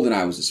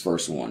 GoldenEye was his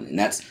first one, and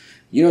that's...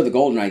 You know the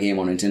GoldenEye game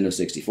on Nintendo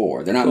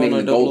 64. They're not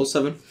making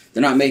the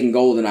They're not making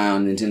GoldenEye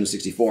on Nintendo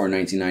 64 in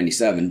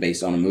 1997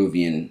 based on a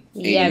movie in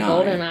 89. Yeah,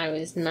 GoldenEye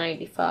was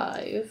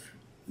 95.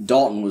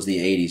 Dalton was the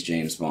 80s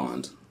James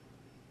Bond.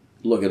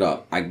 Look it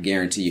up. I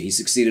guarantee you. He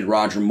succeeded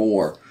Roger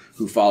Moore,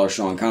 who followed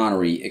Sean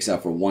Connery,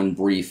 except for one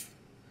brief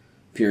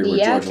period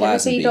where George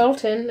Lazenby... Timothy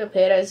Dalton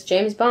appeared as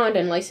James Bond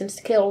in License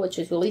to Kill, which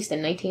was released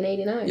in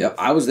 1989. Yep,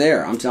 I was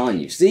there. I'm telling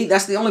you. See,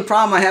 that's the only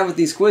problem I have with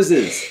these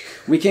quizzes.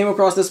 We came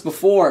across this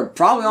before,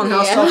 probably on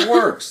How Stuff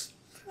Works.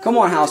 Come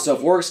on, How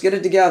Stuff Works, get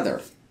it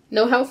together.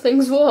 Know how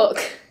things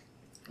work.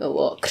 It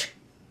worked.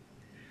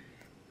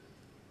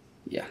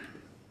 Yeah.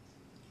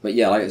 But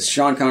yeah, like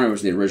Sean Connery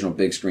was the original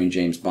big screen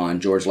James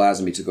Bond. George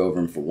Lazenby took over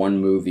him for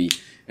one movie,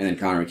 and then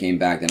Connery came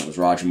back. Then it was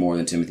Roger Moore,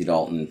 then Timothy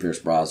Dalton, Pierce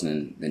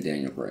Brosnan, then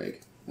Daniel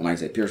Craig. And like I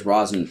said, Pierce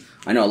Brosnan,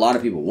 I know a lot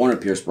of people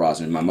wanted Pierce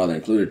Brosnan, my mother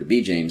included, to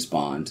be James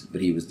Bond,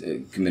 but he was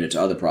committed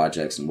to other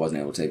projects and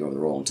wasn't able to take over the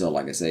role until,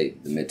 like I say,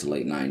 the mid to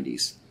late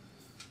 90s.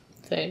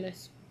 Very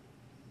nice.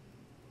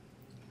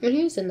 And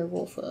he was in the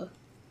role for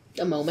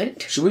a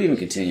moment. Should we even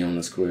continue on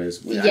this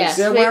quiz? Yes,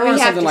 we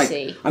have to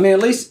see. I mean, at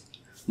least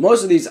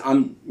most of these,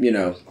 I'm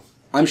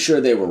sure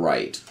they were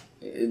right.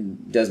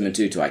 Desmond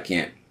Tutu, I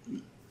can't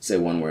say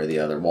one way or the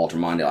other. Walter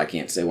Mondale, I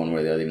can't say one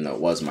way or the other, even though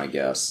it was my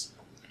guess.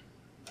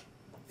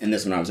 And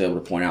this one I was able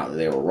to point out that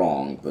they were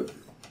wrong, but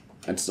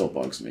that still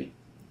bugs me.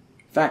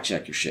 Fact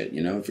check your shit, if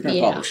you're going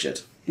to publish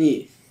it.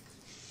 Yeah.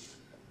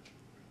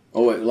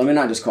 Oh, wait, let me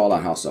not just call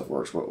out How Stuff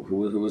Works.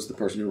 Who was the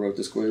person who wrote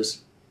this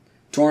quiz?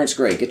 Torrance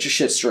Gray, get your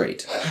shit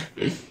straight.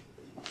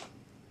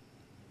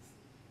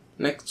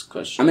 Next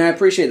question. I mean, I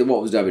appreciate the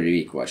what was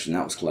WWE question.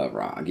 That was clever.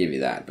 I'll give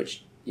you that. But,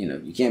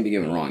 you can't be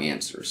giving wrong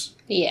answers.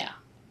 Yeah.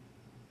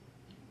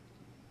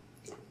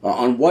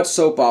 On what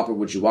soap opera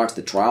would you watch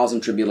the trials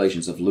and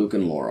tribulations of Luke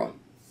and Laura?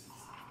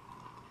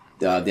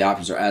 The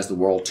options are As the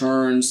World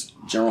Turns,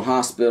 General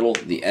Hospital,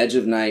 The Edge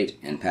of Night,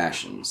 and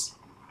Passions.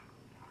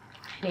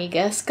 Any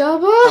guess,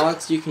 Gabba?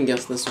 Alex, you can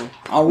guess this one.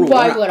 I'll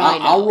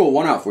rule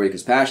one out for you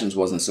because Passions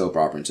wasn't a soap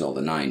opera until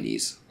the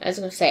 90s. I was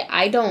going to say,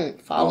 I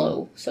don't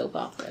follow soap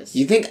operas.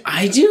 You think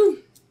I do?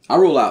 I'll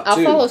rule out two.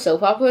 I'll follow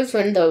soap operas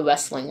when the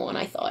wrestling one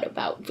I thought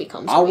about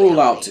becomes I'll rule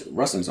out two.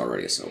 Wrestling's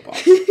already a soap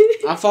opera.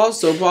 I follow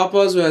soap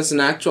operas when it's an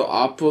actual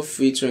opera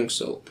featuring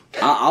soap.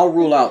 I'll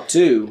rule out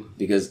two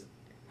because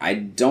I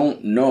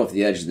don't know if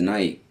The Edge of the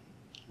Night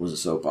was a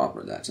soap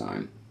opera at that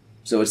time.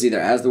 So it's either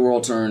As the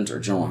World Turns or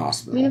General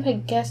Hospital. I mean, if I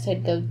guessed,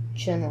 I'd go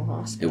General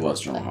Hospital. It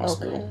was General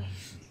Hospital. Okay.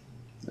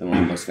 They're one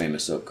of the most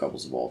famous soap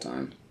couples of all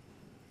time.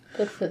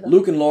 Good for them.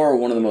 Luke and Laura are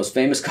one of the most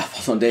famous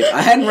couples on Dave.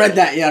 I hadn't read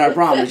that yet, I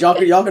promise.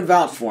 Y'all can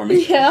vouch for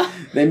me. Yeah.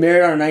 They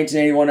married on a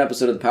 1981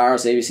 episode of the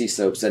Powerhouse ABC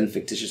soap set in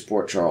fictitious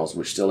Port Charles,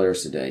 which still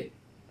airs today.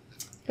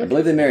 I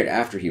believe they married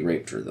after he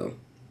raped her, though.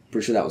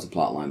 Pretty sure that was a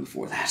plot line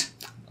before that.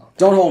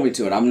 Don't hold me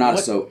to it. I'm not a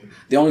soap.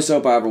 The only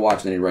soap I ever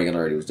watched with any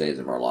regularity was Days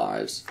of Our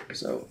Lives.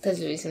 So That's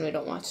the reason we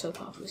don't watch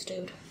soap operas,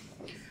 dude.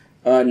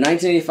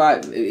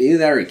 1985, either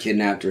that or he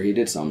kidnapped her. He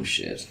did some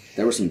shit.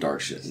 There was some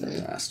dark shit in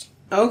the past.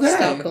 Okay.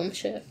 Stockholm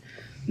shit.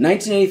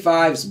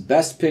 1985's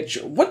Best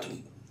Picture. What?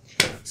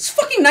 It's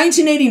fucking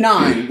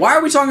 1989. Why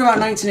are we talking about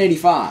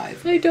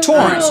 1985? I don't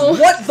Torrance, know.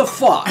 what the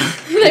fuck?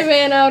 They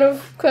ran out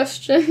of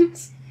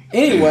questions.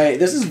 Anyway,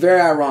 this is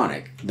very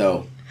ironic,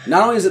 though.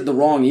 Not only is it the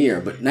wrong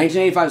year, but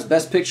 1985's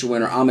Best Picture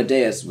winner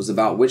Amadeus was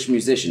about which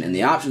musician? And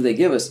the options they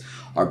give us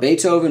are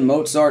Beethoven,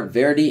 Mozart,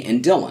 Verdi,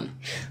 and Dylan.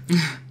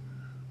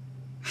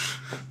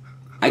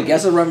 I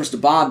guess a reference to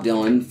Bob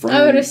Dylan, from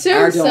I would assume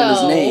our Dylan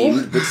so. is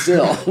named, but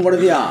still, what are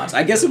the odds?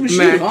 I guess it was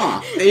you,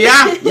 huh?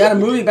 Yeah. You had a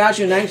movie about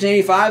you in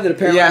 1985 that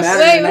apparently Yes.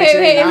 mattered in the Wait,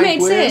 it 1989 made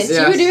quiz? sense. Yes.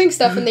 You were doing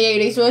stuff in the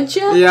 80s, weren't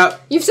you?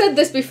 Yep. You've said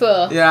this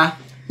before. Yeah.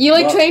 You,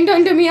 Well- trained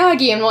under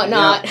Miyagi and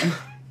whatnot. Yeah.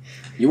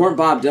 You weren't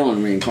Bob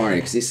Dylan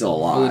reincarnated because he's still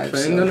alive.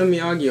 Was it trained under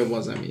Miyagi or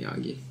wasn't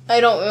Miyagi?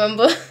 I don't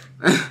remember.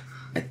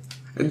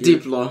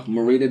 Deep law.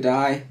 Marita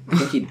died? I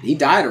think he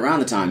died around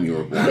the time you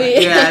were born.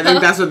 Yeah, I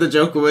think that's what the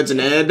joke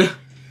originated.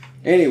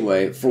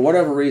 Anyway, for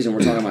whatever reason, we're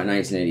talking about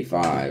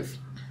 1985.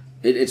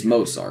 It's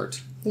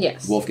Mozart.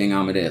 Yes. Wolfgang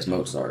Amadeus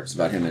Mozart. It's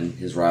about him and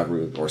his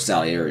rivalry, or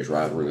Salieri's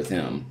rivalry with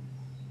him.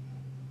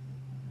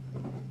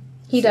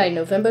 He died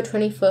November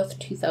 25th,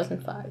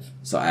 2005.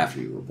 So after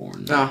you were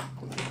born. Ah.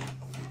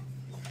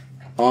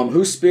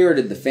 Who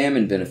spearheaded the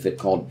famine benefit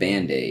called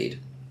Band-Aid?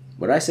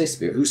 What did I say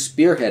spear? Who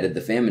spearheaded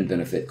the famine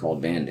benefit called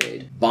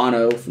Band-Aid?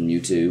 Bono from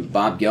U2,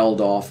 Bob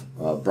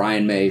Geldof,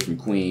 Brian May from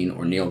Queen,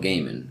 or Neil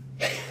Gaiman?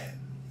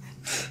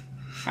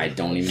 I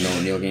don't even know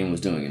what Neil Gaiman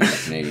was doing in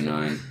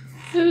 1989.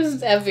 It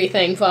was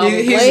everything,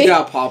 probably. He's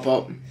got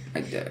pop-up.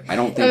 I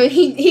don't think. I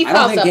mean, he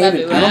pops up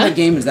everywhere. I don't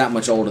think Gaiman's that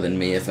much older than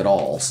me, if at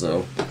all.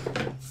 So.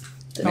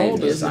 How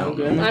old is I don't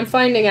know. I'm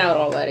finding out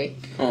already.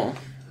 Oh.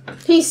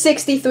 He's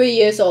 63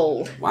 years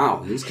old.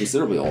 Wow, he's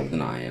considerably older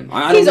than I am.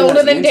 He's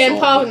older than Dan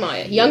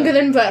Povenmire. Younger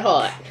than Bret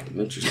Hart.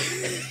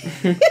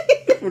 Interesting.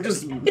 We're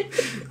just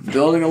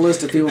building a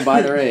list of people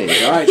by their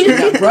age. All right, so we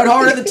got Bret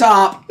Hart at the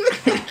top.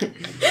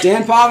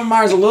 Dan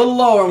Povenmire's a little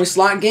lower, and we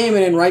slot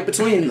Gaiman in right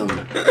between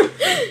them.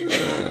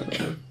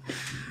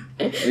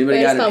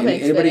 Anybody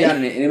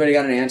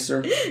got an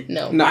answer?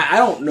 No. I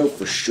don't know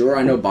for sure.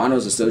 I know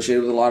Bono's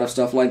associated with a lot of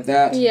stuff like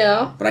that.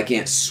 Yeah. But I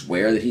can't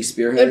swear that he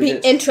spearheaded It would be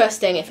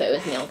interesting if it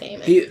was Neil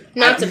Gaiman.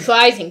 Not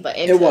surprising, but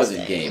interesting. It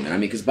wasn't Gaiman. I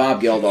mean, because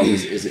Bob Geldof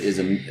is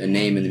a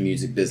name in the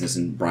music business,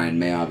 and Brian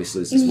May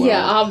obviously is as well.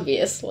 Yeah,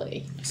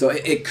 obviously. So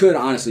it could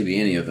honestly be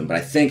any of them, but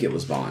I think it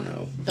was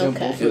Bono.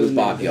 Okay. It was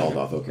Bob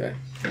Geldof, okay.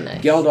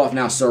 Nice. Geldof,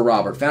 now Sir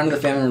Robert, founded the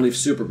Family Relief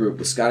supergroup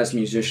with Scottish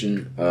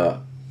musician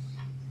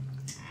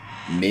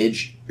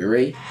Midge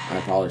Ure. I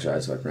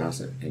apologize if I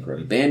pronounced it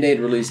incorrectly. Band-Aid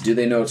released Do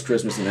They Know It's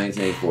Christmas in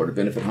 1984 to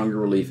benefit hunger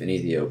relief in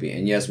Ethiopia.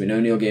 And yes, we know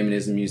Neil Gaiman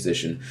is a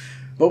musician,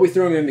 but we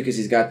threw him in because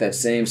he's got that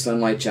same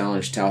Sunlight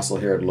Challenge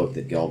tousle-haired look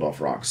that Geldof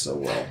rocks so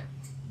well.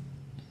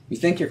 You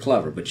think you're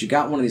clever, but you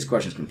got one of these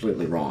questions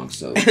completely wrong,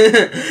 so...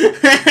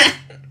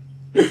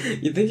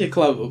 You think you're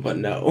clever, but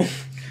no.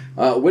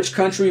 Which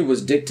country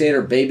was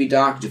dictator Baby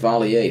Doc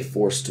Duvalier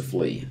forced to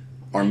flee?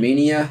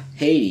 Armenia,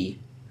 Haiti,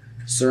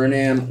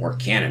 Suriname, or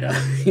Canada?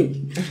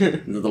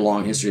 The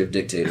long history of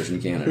dictators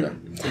in Canada.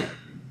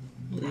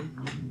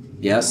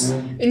 Yes?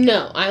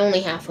 No, I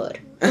only half would.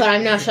 But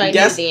I'm not sure I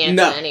know the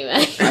answer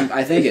anyway.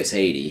 I think it's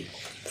Haiti.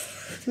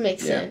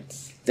 Makes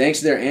sense. Thanks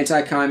to their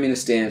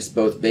anti-communist stance,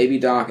 both Baby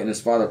Doc and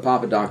his father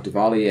Papa Doc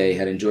Duvalier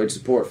had enjoyed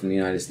support from the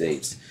United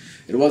States.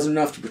 It wasn't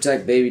enough to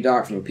protect Baby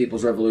Doc from a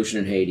people's revolution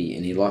in Haiti,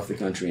 and he left the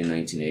country in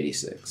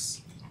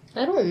 1986.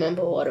 I don't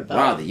remember what about.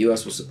 Wow, the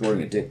U.S. was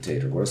supporting a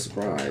dictator. What a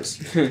surprise.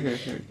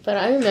 But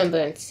I remember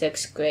in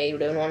 6th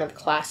grade, in one of the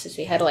classes,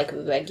 we had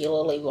to,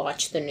 regularly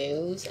watch the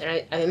news,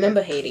 and I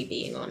remember Haiti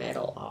being on it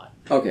a lot.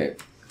 Okay.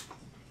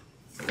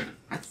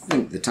 I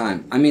think the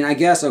time... I mean, I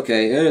guess,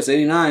 okay, it's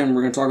 89,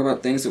 we're going to talk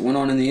about things that went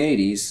on in the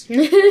 80s.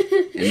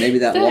 And maybe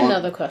that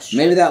another question.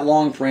 Maybe that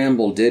long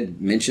preamble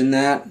did mention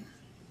that.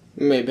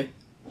 Maybe.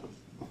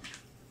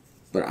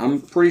 But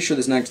I'm pretty sure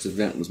this next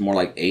event was more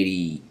like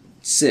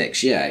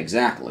 86. Yeah,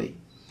 exactly.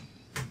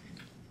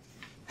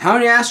 How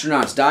many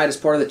astronauts died as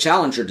part of the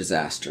Challenger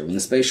disaster when the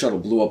space shuttle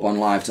blew up on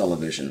live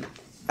television?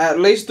 At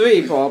least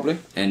 3, probably.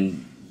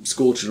 And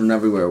school children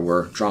everywhere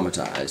were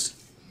traumatized.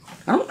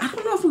 I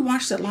don't know if we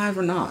watched that live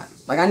or not.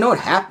 I know it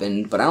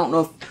happened, but I don't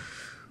know if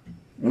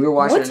we were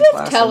watching it in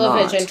class or not.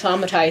 What's with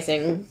television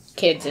traumatizing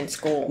kids in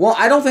school? Well,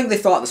 I don't think they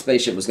thought the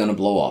spaceship was going to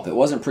blow up. It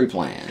wasn't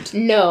pre-planned.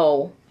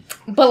 No.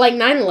 But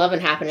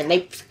 9/11 happened, and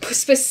they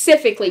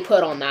specifically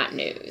put on that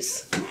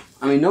news.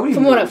 I mean, nobody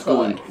From knew what what I've was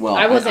going. heard. Well,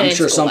 I'm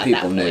sure some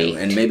people knew,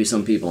 and maybe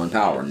some people in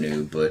power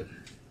knew. But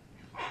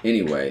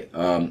anyway,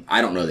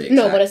 I don't know the exact.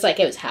 No, but it's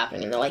it was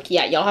happening, and they're like,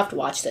 "Yeah, y'all have to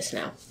watch this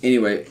now."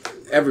 Anyway,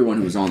 everyone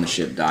who was on the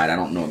ship died. I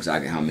don't know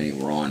exactly how many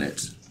were on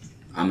it.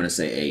 I'm gonna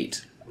say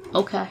 8.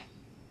 Okay.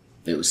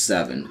 It was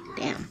 7.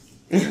 Damn.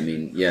 I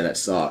mean, yeah, that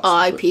sucks.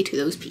 R.I.P. to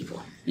those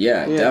people.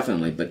 Yeah,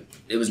 definitely. But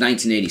it was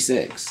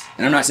 1986.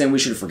 And I'm not saying we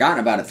should have forgotten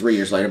about it 3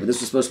 years later, but this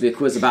was supposed to be a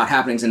quiz about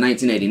happenings in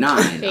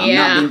 1989. I'm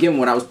not being given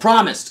what I was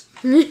promised.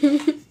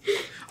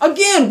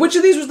 Again, which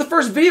of these was the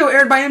first video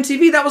aired by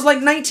MTV? That was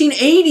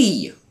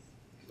 1980.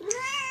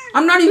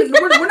 I'm not even...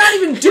 We're not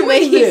even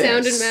doing this. He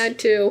sounded mad,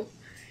 too.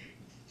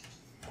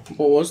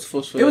 What was the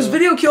first video? It was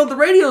Video Killed the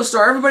Radio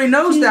Star. Everybody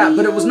knows that,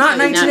 but it was not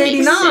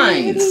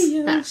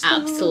 1989. That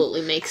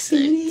absolutely makes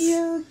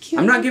sense.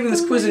 I'm not giving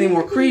this quiz any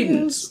more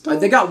credence.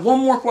 They got one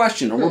more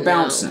question, or we're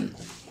bouncing.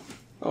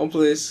 Oh,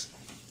 please.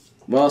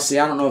 Well, see,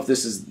 I don't know if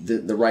this is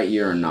the right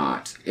year or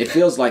not. It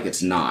feels like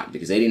it's not,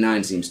 because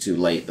 89 seems too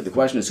late. But the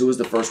question is, who was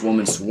the first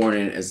woman sworn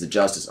in as the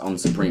justice on the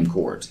Supreme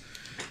Court?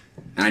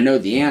 And I know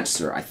the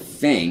answer, I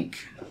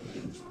think.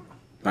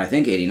 But I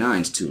think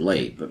 89 is too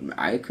late, but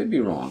I could be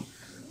wrong.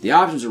 The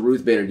options are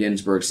Ruth Bader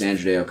Ginsburg,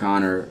 Sandra Day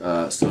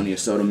O'Connor, Sonia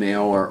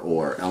Sotomayor,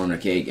 or Eleanor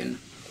Kagan.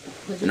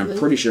 And I'm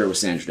pretty sure it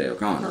was Sandra Day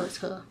O'Connor. Oh, it's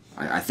her.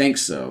 I think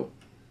so.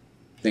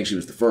 I think she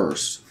was the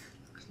first.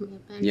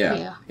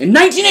 Yeah. In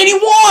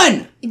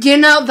 1981! You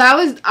know,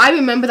 I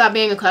remember that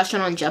being a question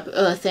on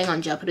thing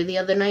on Jeopardy the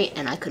other night,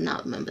 and I could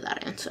not remember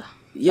that answer.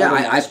 Yeah,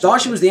 I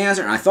thought she was the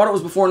answer, and I thought it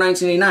was before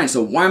 1989,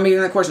 so why am I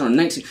getting that question on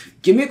 19...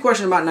 Give me a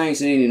question about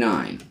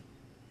 1989.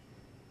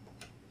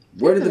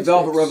 Where did the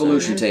Velvet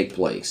Revolution take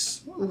place?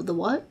 The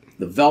what?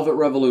 The Velvet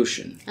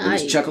Revolution. It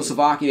was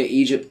Czechoslovakia,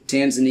 Egypt,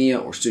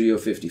 Tanzania, or Studio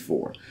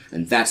 54.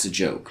 And that's a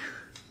joke.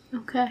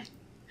 Okay.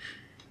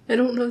 I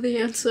don't know the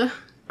answer.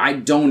 I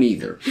don't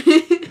either.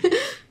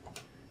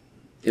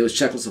 It was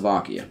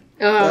Czechoslovakia.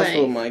 That's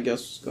what my guess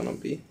was going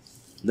to be.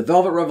 The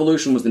Velvet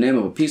Revolution was the name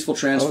of a peaceful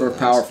transfer of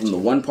power from the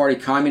one-party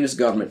communist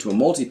government to a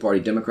multi-party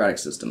democratic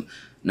system.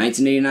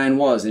 1989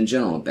 was, in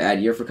general, a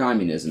bad year for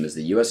communism as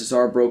the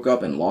USSR broke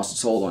up and lost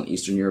its hold on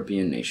Eastern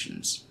European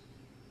nations.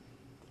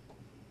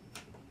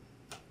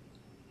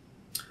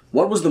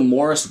 What was the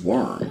Morris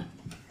worm?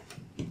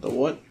 The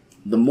what?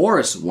 The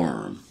Morris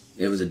worm.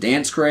 It was a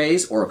dance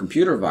craze, or a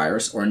computer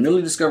virus, or a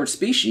newly discovered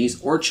species,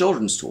 or a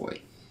children's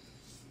toy.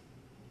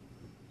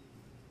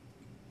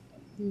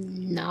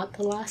 Not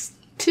the last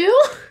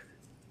two?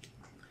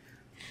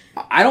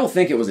 I don't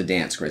think it was a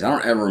dance craze. I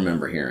don't ever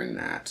remember hearing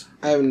that.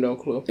 I have no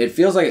clue. It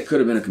feels like it could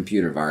have been a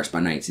computer virus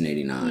by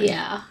 1989.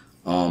 Yeah.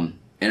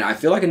 And I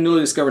feel like a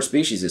newly discovered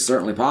species is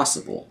certainly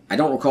possible. I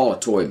don't recall a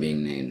toy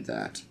being named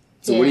that.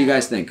 So what do you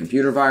guys think?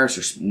 Computer virus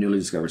or newly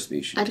discovered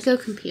species? I'd go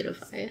computer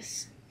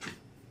virus.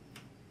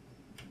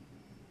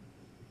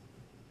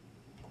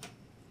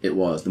 It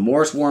was. The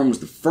Morris worm was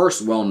the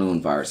first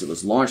well-known virus. It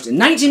was launched in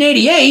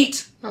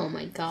 1988! Oh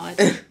my god.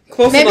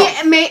 Close Maybe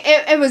enough.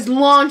 it was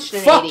launched in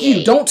Fuck 88.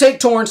 you! Don't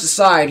take Torrance's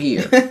side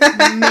here.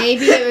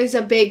 Maybe it was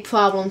a big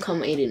problem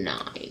come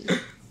 89.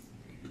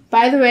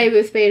 By the way,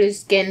 Ruth Bader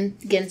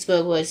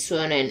Ginsburg was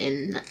sworn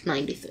in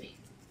 93.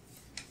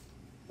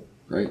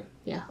 Right?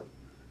 Yeah.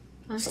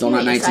 Still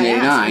not Yes, I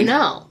asked. 1989.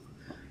 No.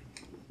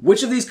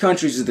 Which of these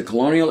countries is the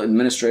colonial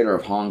administrator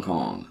of Hong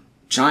Kong?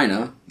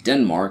 China,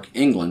 Denmark,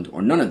 England,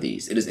 or none of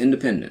these? It is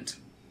independent.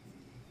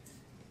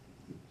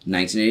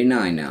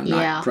 1989 now,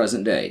 not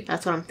present day.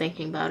 That's what I'm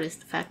thinking about, is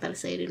the fact that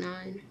it's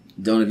 89.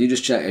 Don't, if you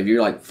just check, if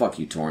you're like, fuck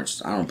you,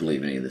 Torrance, I don't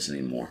believe any of this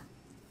anymore.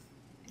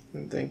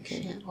 I'm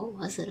thinking. Shit, what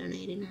was it in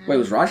 89? Wait,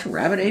 was Roger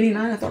Rabbit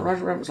 89? I thought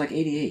Roger Rabbit was like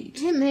 88.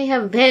 It may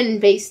have been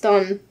based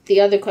on the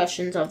other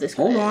questions of this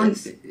Hold on.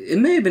 quiz. It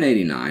may have been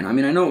 89. I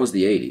mean, I know it was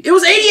the 80s. It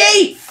was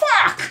 88!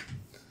 Fuck!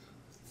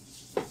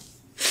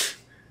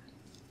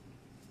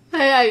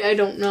 I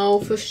don't know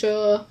for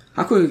sure.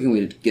 How quickly can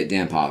we get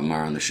Dan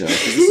Povenmire on the show?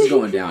 Because this is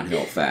going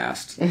downhill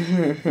fast.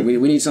 We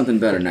need something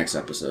better next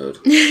episode.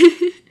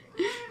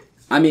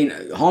 I mean,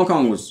 Hong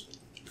Kong was,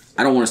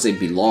 I don't want to say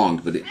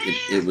belonged, but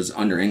it was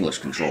under English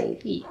control.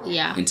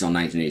 Yeah. Until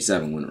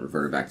 1987 when it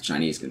reverted back to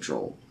Chinese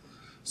control.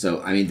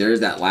 So, I mean,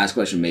 there's that last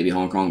question. Maybe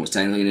Hong Kong was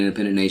technically an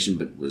independent nation,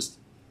 but was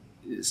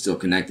still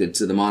connected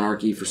to the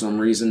monarchy for some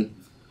reason.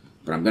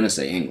 But I'm going to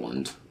say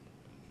England.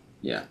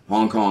 Yeah.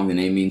 Hong Kong, the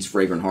name means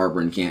fragrant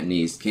harbor in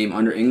Cantonese, came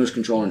under English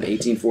control in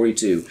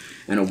 1842,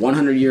 and a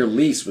 100-year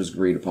lease was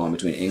agreed upon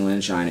between England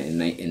and China in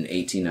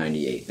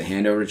 1898. The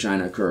handover to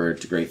China occurred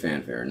to great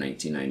fanfare in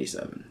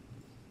 1997.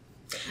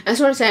 I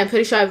just want to say, I'm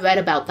pretty sure I read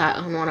about that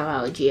on one of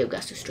our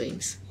GeoGuessr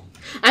streams.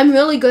 I'm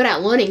really good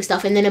at learning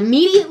stuff and then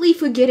immediately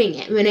forgetting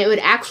it when it would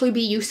actually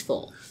be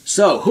useful.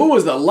 So, who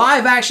was the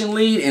live-action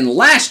lead in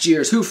last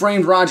year's Who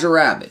Framed Roger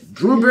Rabbit?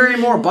 Drew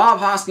Barrymore, Bob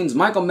Hoskins,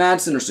 Michael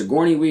Madsen, or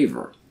Sigourney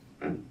Weaver?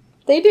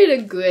 They did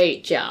a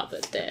great job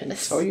at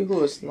this. Tell you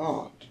who it's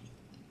not.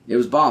 It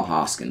was Bob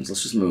Hoskins.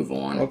 Let's just move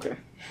on. Okay.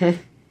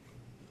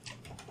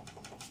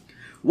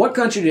 What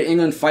country did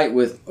England fight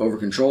with over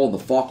control of the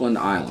Falkland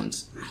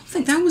Islands? I don't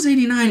think that was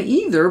 89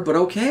 either, but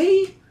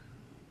okay.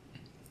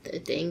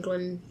 Did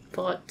England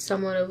fought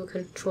someone over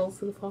control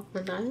for the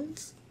Falkland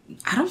Islands?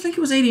 I don't think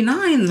it was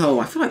 89, though.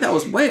 I feel like that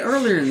was way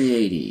earlier in the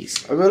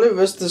 80s. I really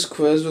wish this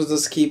quiz was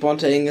just keep on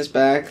taking us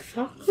back.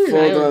 Falkland Further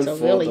Islands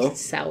and are really further.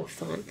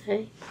 south, aren't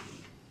they?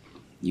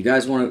 You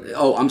guys want to...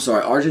 Oh, I'm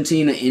sorry.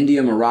 Argentina,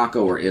 India,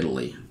 Morocco, or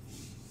Italy?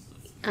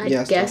 I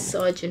Yes, guess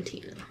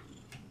Argentina.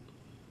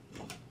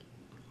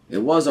 It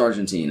was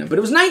Argentina, but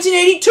it was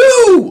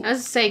 1982! I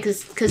was to say,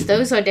 because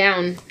those are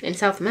down in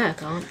South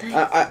America, aren't they?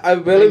 I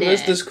really Why wish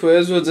not? this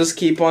quiz would just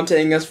keep on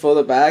taking us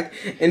further back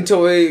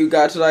until we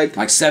got to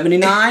Like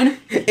 79?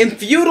 in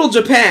feudal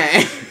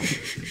Japan.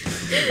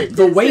 The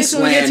We'll get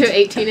Wasteland... to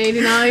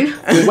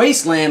 1889. The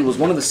Wasteland was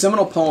one of the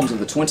seminal poems of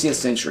the 20th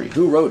century.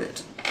 Who wrote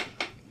it?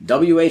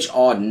 W.H.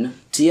 Auden,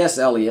 T.S.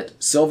 Eliot,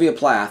 Sylvia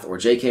Plath, or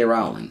J.K.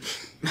 Rowling?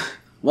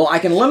 Well, I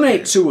can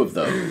eliminate two of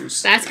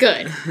those. That's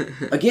good.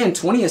 Again,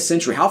 20th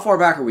century. How far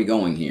back are we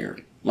going here?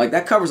 Like,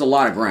 that covers a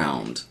lot of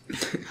ground.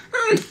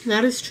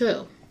 That is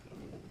true.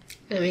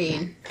 I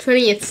mean,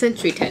 20th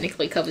century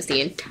technically covers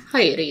the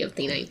entirety of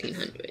the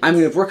 1900s. I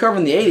mean, if we're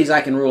covering the 80s,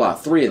 I can rule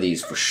out 3 of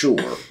these for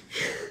sure.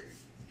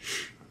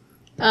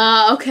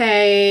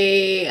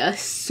 Okay,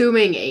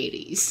 assuming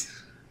 80s.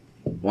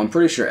 Well, I'm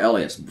pretty sure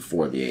Eliot's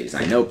before the 80s.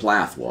 I know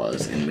Plath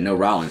was, and we know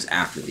Rowling's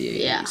after the 80s.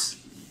 Yeah.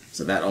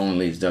 So that only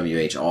leaves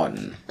W.H.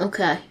 Auden.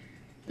 Okay.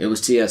 It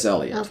was T.S.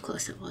 Eliot. Of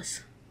course it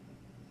was.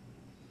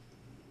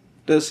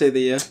 Does say the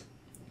year.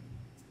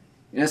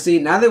 Now, see,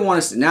 now they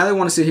want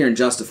to sit here and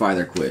justify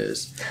their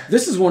quiz.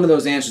 This is one of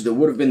those answers that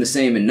would have been the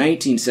same in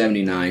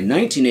 1979,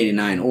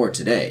 1989, or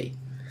today.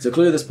 So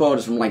clearly this poem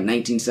is from like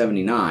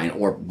 1979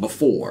 or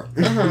before.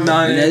 Not And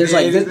then there's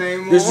like,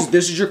 anymore.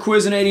 this is your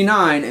quiz in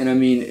 89, and I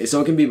mean,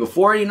 so it can be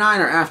before 89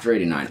 or after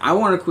 89. I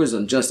wanted a quiz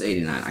on just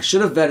 89. I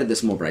should have vetted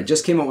this more, but I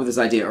just came up with this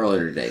idea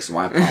earlier today, so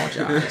I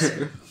apologize.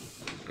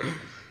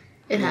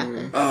 It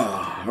happened.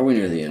 Oh, are we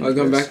near the end? I'll of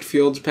go this? back to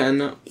feudal Japan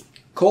now.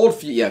 Cold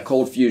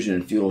fusion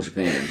in feudal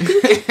Japan.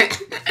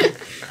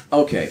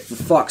 Okay, for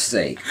fuck's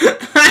sake.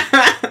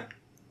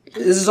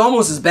 This is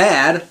almost as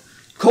bad.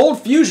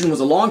 Cold fusion was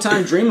a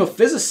long-time dream of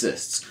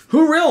physicists.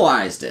 Who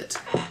realized it?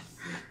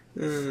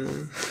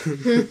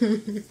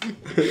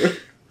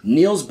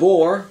 Niels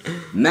Bohr,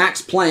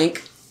 Max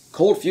Planck.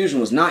 Cold fusion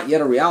was not yet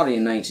a reality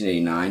in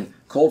 1989.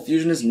 Cold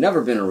fusion has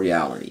never been a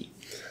reality.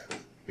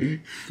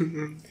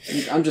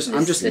 I'm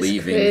just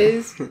leaving.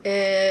 Quiz,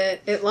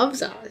 it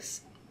loves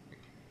us.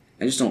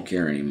 I just don't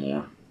care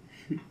anymore.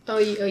 Are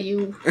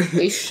you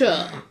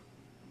sure?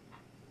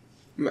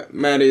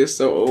 Maddie is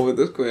so over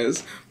this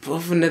quiz.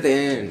 Buffing at the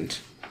end.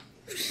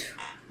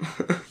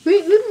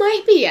 we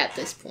might be at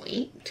this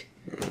point.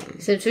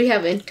 Since we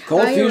have entirely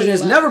Cold fusion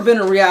has never been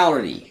a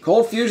reality.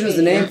 Cold fusion is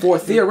the name for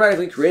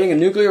theoretically creating a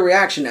nuclear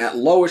reaction at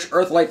lowish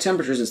Earth-like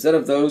temperatures instead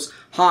of those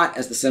hot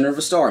as the center of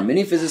a star.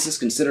 Many physicists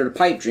consider it a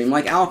pipe dream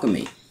like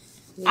alchemy.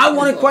 I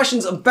wanted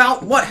questions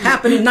about what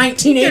happened in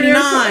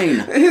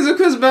 1989. Here's a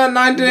quiz about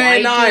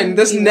 1989.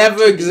 This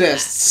never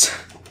exists.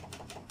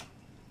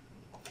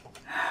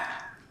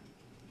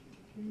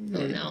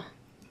 Oh no.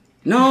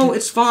 No,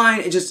 it's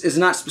fine. It just is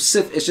not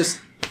specific. It's just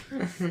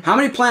how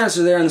many planets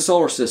are there in the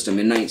solar system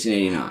in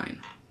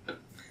 1989?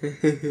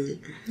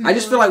 I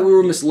just feel like we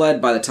were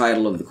misled by the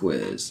title of the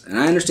quiz. And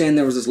I understand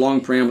there was this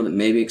long preamble that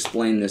maybe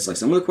explained this. Like,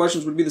 some of the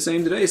questions would be the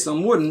same today,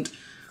 some wouldn't.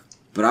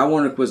 But I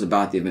wanted a quiz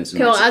about the events of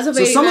Okay, well, as of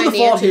so some of the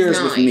fault here is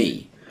 9. with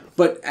me.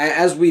 But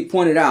as we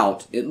pointed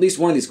out, at least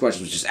one of these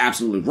questions was just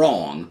absolutely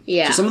wrong.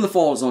 Yeah. So some of the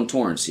fault is on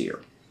Torrance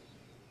here.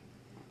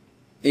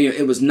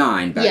 It was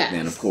 9 back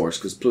then, of course,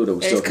 because Pluto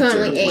was still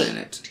considered a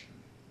planet.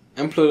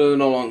 And Pluto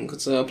no longer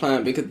considered a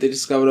planet because they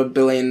discovered a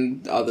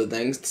billion other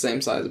things the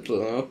same size as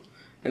Pluto.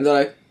 And they're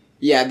like,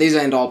 yeah, these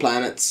ain't all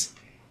planets.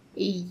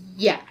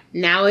 Yeah.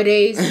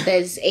 Nowadays,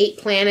 there's 8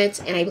 planets,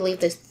 and I believe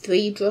there's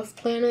 3 dwarf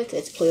planets.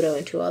 It's Pluto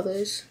and 2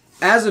 others.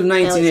 As of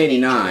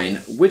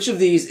 1989, which of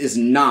these is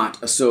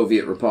not a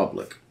Soviet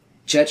republic?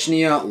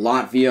 Chechnya,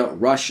 Latvia,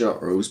 Russia,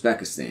 or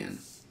Uzbekistan?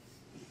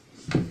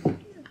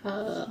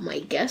 My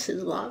guess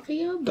is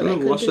Latvia, but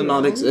Doesn't Russia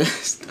not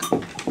exist?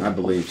 I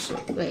believe so.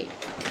 Wait.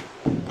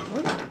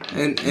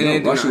 And No,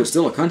 Russia was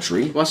still a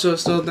country. Russia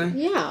was still a thing?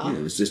 Yeah.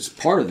 It was just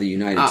part of the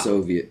United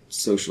Soviet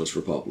Socialist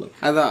Republic.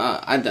 I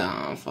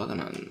don't fucking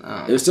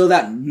know. It was still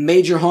that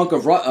major hunk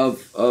of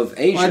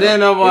Asia. I didn't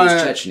know why. It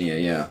was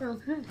Chechnya, yeah.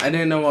 Okay. I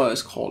didn't know what it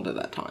was called at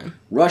that time.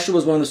 Russia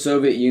was one of the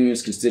Soviet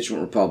Union's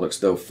constituent republics,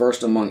 though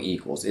first among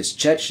equals. It's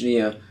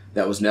Chechnya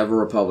that was never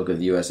a republic of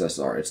the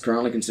USSR. It's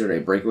currently considered a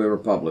breakaway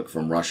republic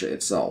from Russia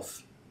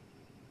itself.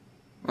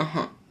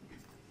 Uh-huh.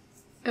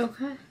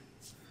 Okay.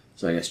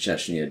 So I guess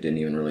Chechnya didn't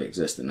even really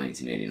exist in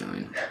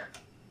 1989,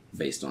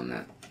 based on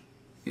that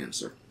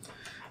answer.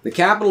 The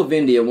capital of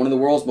India, one of the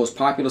world's most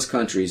populous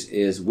countries,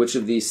 is which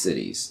of these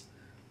cities?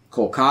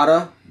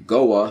 Kolkata,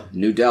 Goa,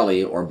 New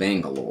Delhi, or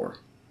Bangalore?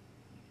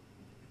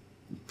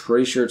 I'm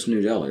pretty sure it's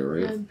New Delhi,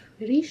 right? I'm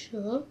pretty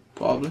sure.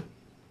 Probably.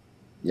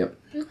 Yep.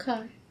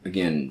 Okay.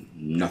 Again,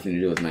 nothing to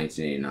do with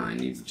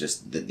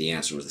 1989. The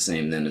answer was the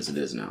same then as it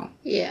is now.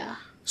 Yeah.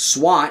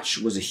 Swatch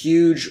was a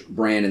huge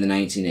brand in the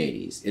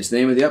 1980s. It's the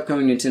name of the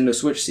upcoming Nintendo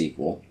Switch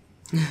sequel,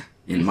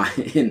 in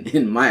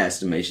my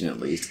estimation at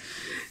least.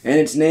 And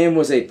its name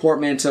was a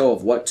portmanteau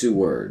of what 2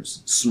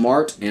 words?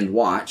 Smart and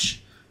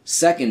watch,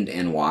 second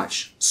and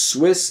watch,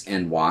 Swiss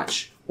and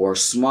watch, or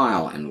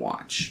smile and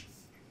watch?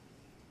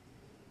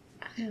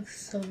 I have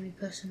so many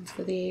questions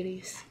for the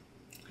 80s.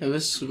 It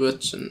was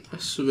Switch and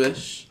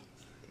Swish.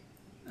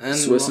 And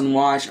Swiss and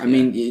watch? I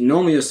mean, you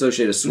normally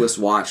associate a Swiss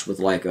watch with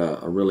like a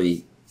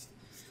really...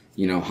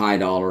 high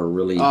dollar,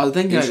 really. Oh, I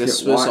think like a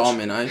Swiss watch.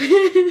 Army knife.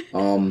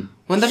 Wouldn't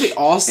that be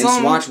awesome?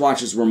 And Swatch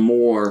watches were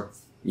more,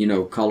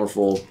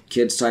 colorful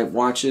kids type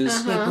watches.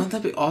 Uh-huh. Like, wouldn't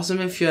that be awesome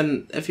if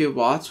your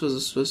watch was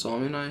a Swiss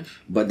Army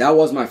knife? But that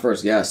was my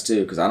first guess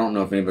too, because I don't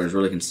know if anybody's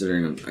really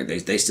considering them.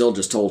 Like, they still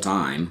just told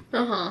time.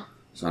 Uh-huh.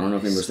 So I don't know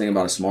if anybody's thinking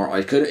about a smart.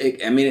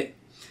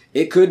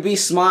 It could be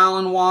Smile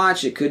and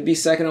Watch. It could be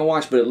Second and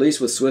Watch. But at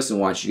least with Swiss and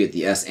Watch, you get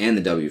the S and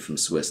the W from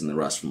Swiss and the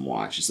rest from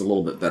Watch. It's a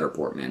little bit better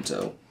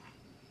portmanteau.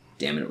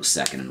 Damn it was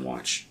Second and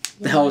Watch.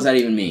 The hell does that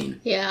even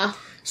mean? Yeah.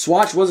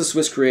 Swatch was a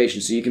Swiss creation,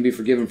 so you can be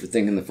forgiven for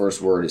thinking the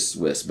first word is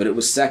Swiss, but it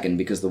was second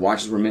because the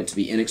watches were meant to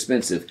be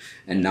inexpensive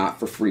and not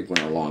for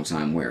frequent or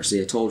long-time wear.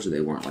 See, I told you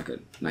they weren't like a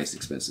nice,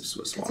 expensive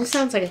Swiss watch. This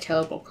sounds like a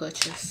terrible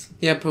purchase.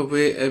 Yeah, but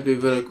it'd be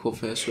really cool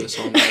for a Swiss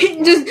Army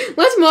knife. Just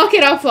let's mark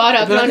it our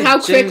product But on like how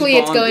a James quickly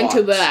it's Bond going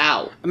to watch. be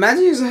out.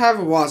 Imagine you have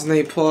a watch and then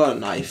you pull out a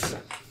knife.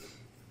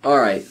 All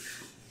right.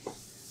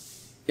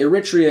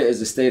 Eritrea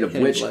is the state of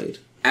Hidden which blade.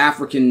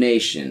 African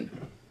nation?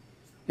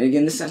 And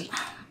again,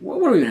 what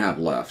do we even have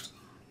left?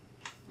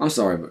 I'm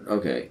sorry, but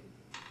okay.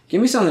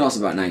 Give me something else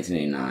about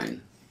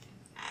 1989.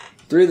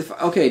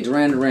 Okay,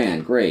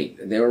 Duran,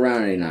 great. They were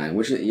around in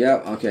 89.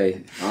 Yep,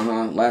 okay.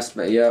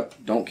 Yep,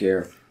 don't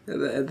care.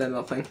 Then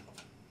nothing.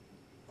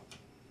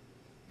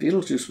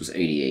 Beetlejuice was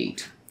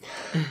 88.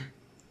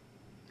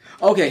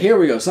 Okay, here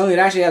we go. Something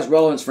that actually has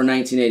relevance for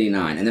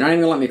 1989. And they're not even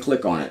going to let me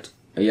click on it.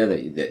 Oh, yeah,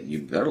 that you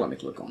better let me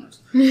click on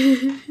this.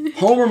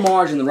 Homer,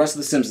 Marge, and the rest of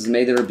the Simpsons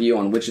made their debut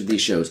on which of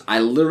these shows? I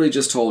literally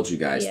just told you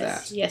guys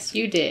that. Yes,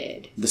 you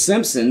did. The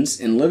Simpsons,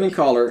 In Living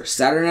Color,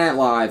 Saturday Night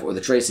Live, or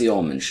The Tracy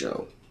Ullman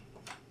Show?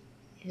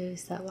 It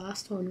was that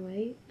last one,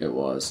 right? It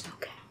was.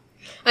 Okay.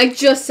 I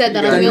just said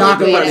that. I'm not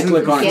going to let me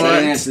click on it it.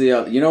 and answer the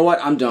other. You know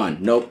what? I'm done.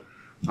 Nope.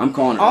 I'm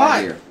calling it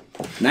right here.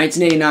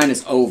 1989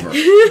 is over.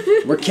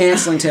 We're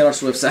canceling Taylor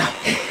Swift's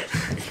album.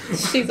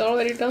 She's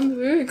already done the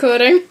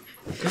recording.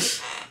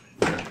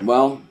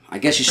 Well, I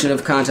guess you should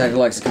have contacted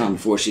LexiCon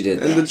before she did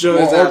that. And the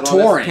joys or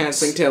torrents.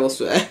 Canceling Taylor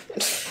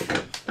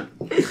Swift.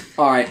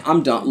 Alright,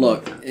 I'm done.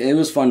 Look, it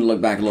was fun to look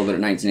back a little bit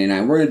at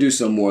 1989. We're going to do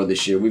some more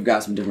this year. We've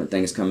got some different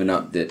things coming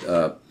up that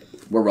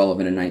were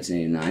relevant in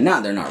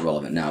 1989. They're not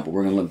relevant now, but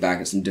we're going to look back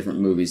at some different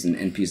movies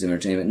and pieces of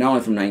entertainment. Not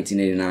only from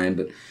 1989,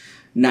 but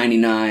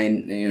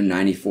 99,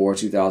 94,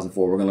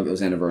 2004. We're going to look at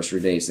those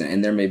anniversary dates.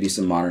 And there may be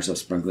some modern stuff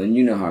sprinkled in.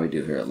 You know how we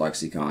do here at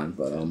LexiCon.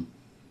 But,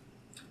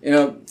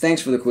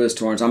 thanks for the quiz,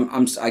 Torrance.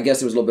 I guess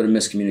there was a little bit of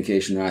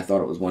miscommunication there. I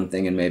thought it was one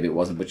thing and maybe it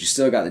wasn't, but you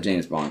still got the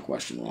James Bond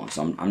question wrong.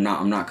 So I'm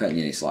not cutting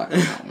you any slack on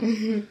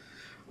that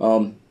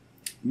one.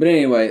 But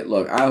anyway,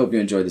 look, I hope you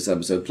enjoyed this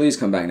episode. Please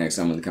come back next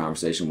time when the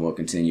conversation will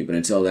continue. But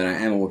until then, I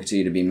am and will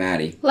continue to be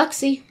Maddie.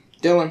 Lexi.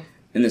 Dylan.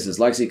 And this is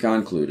LexiCon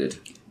concluded.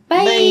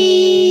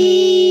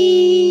 Bye.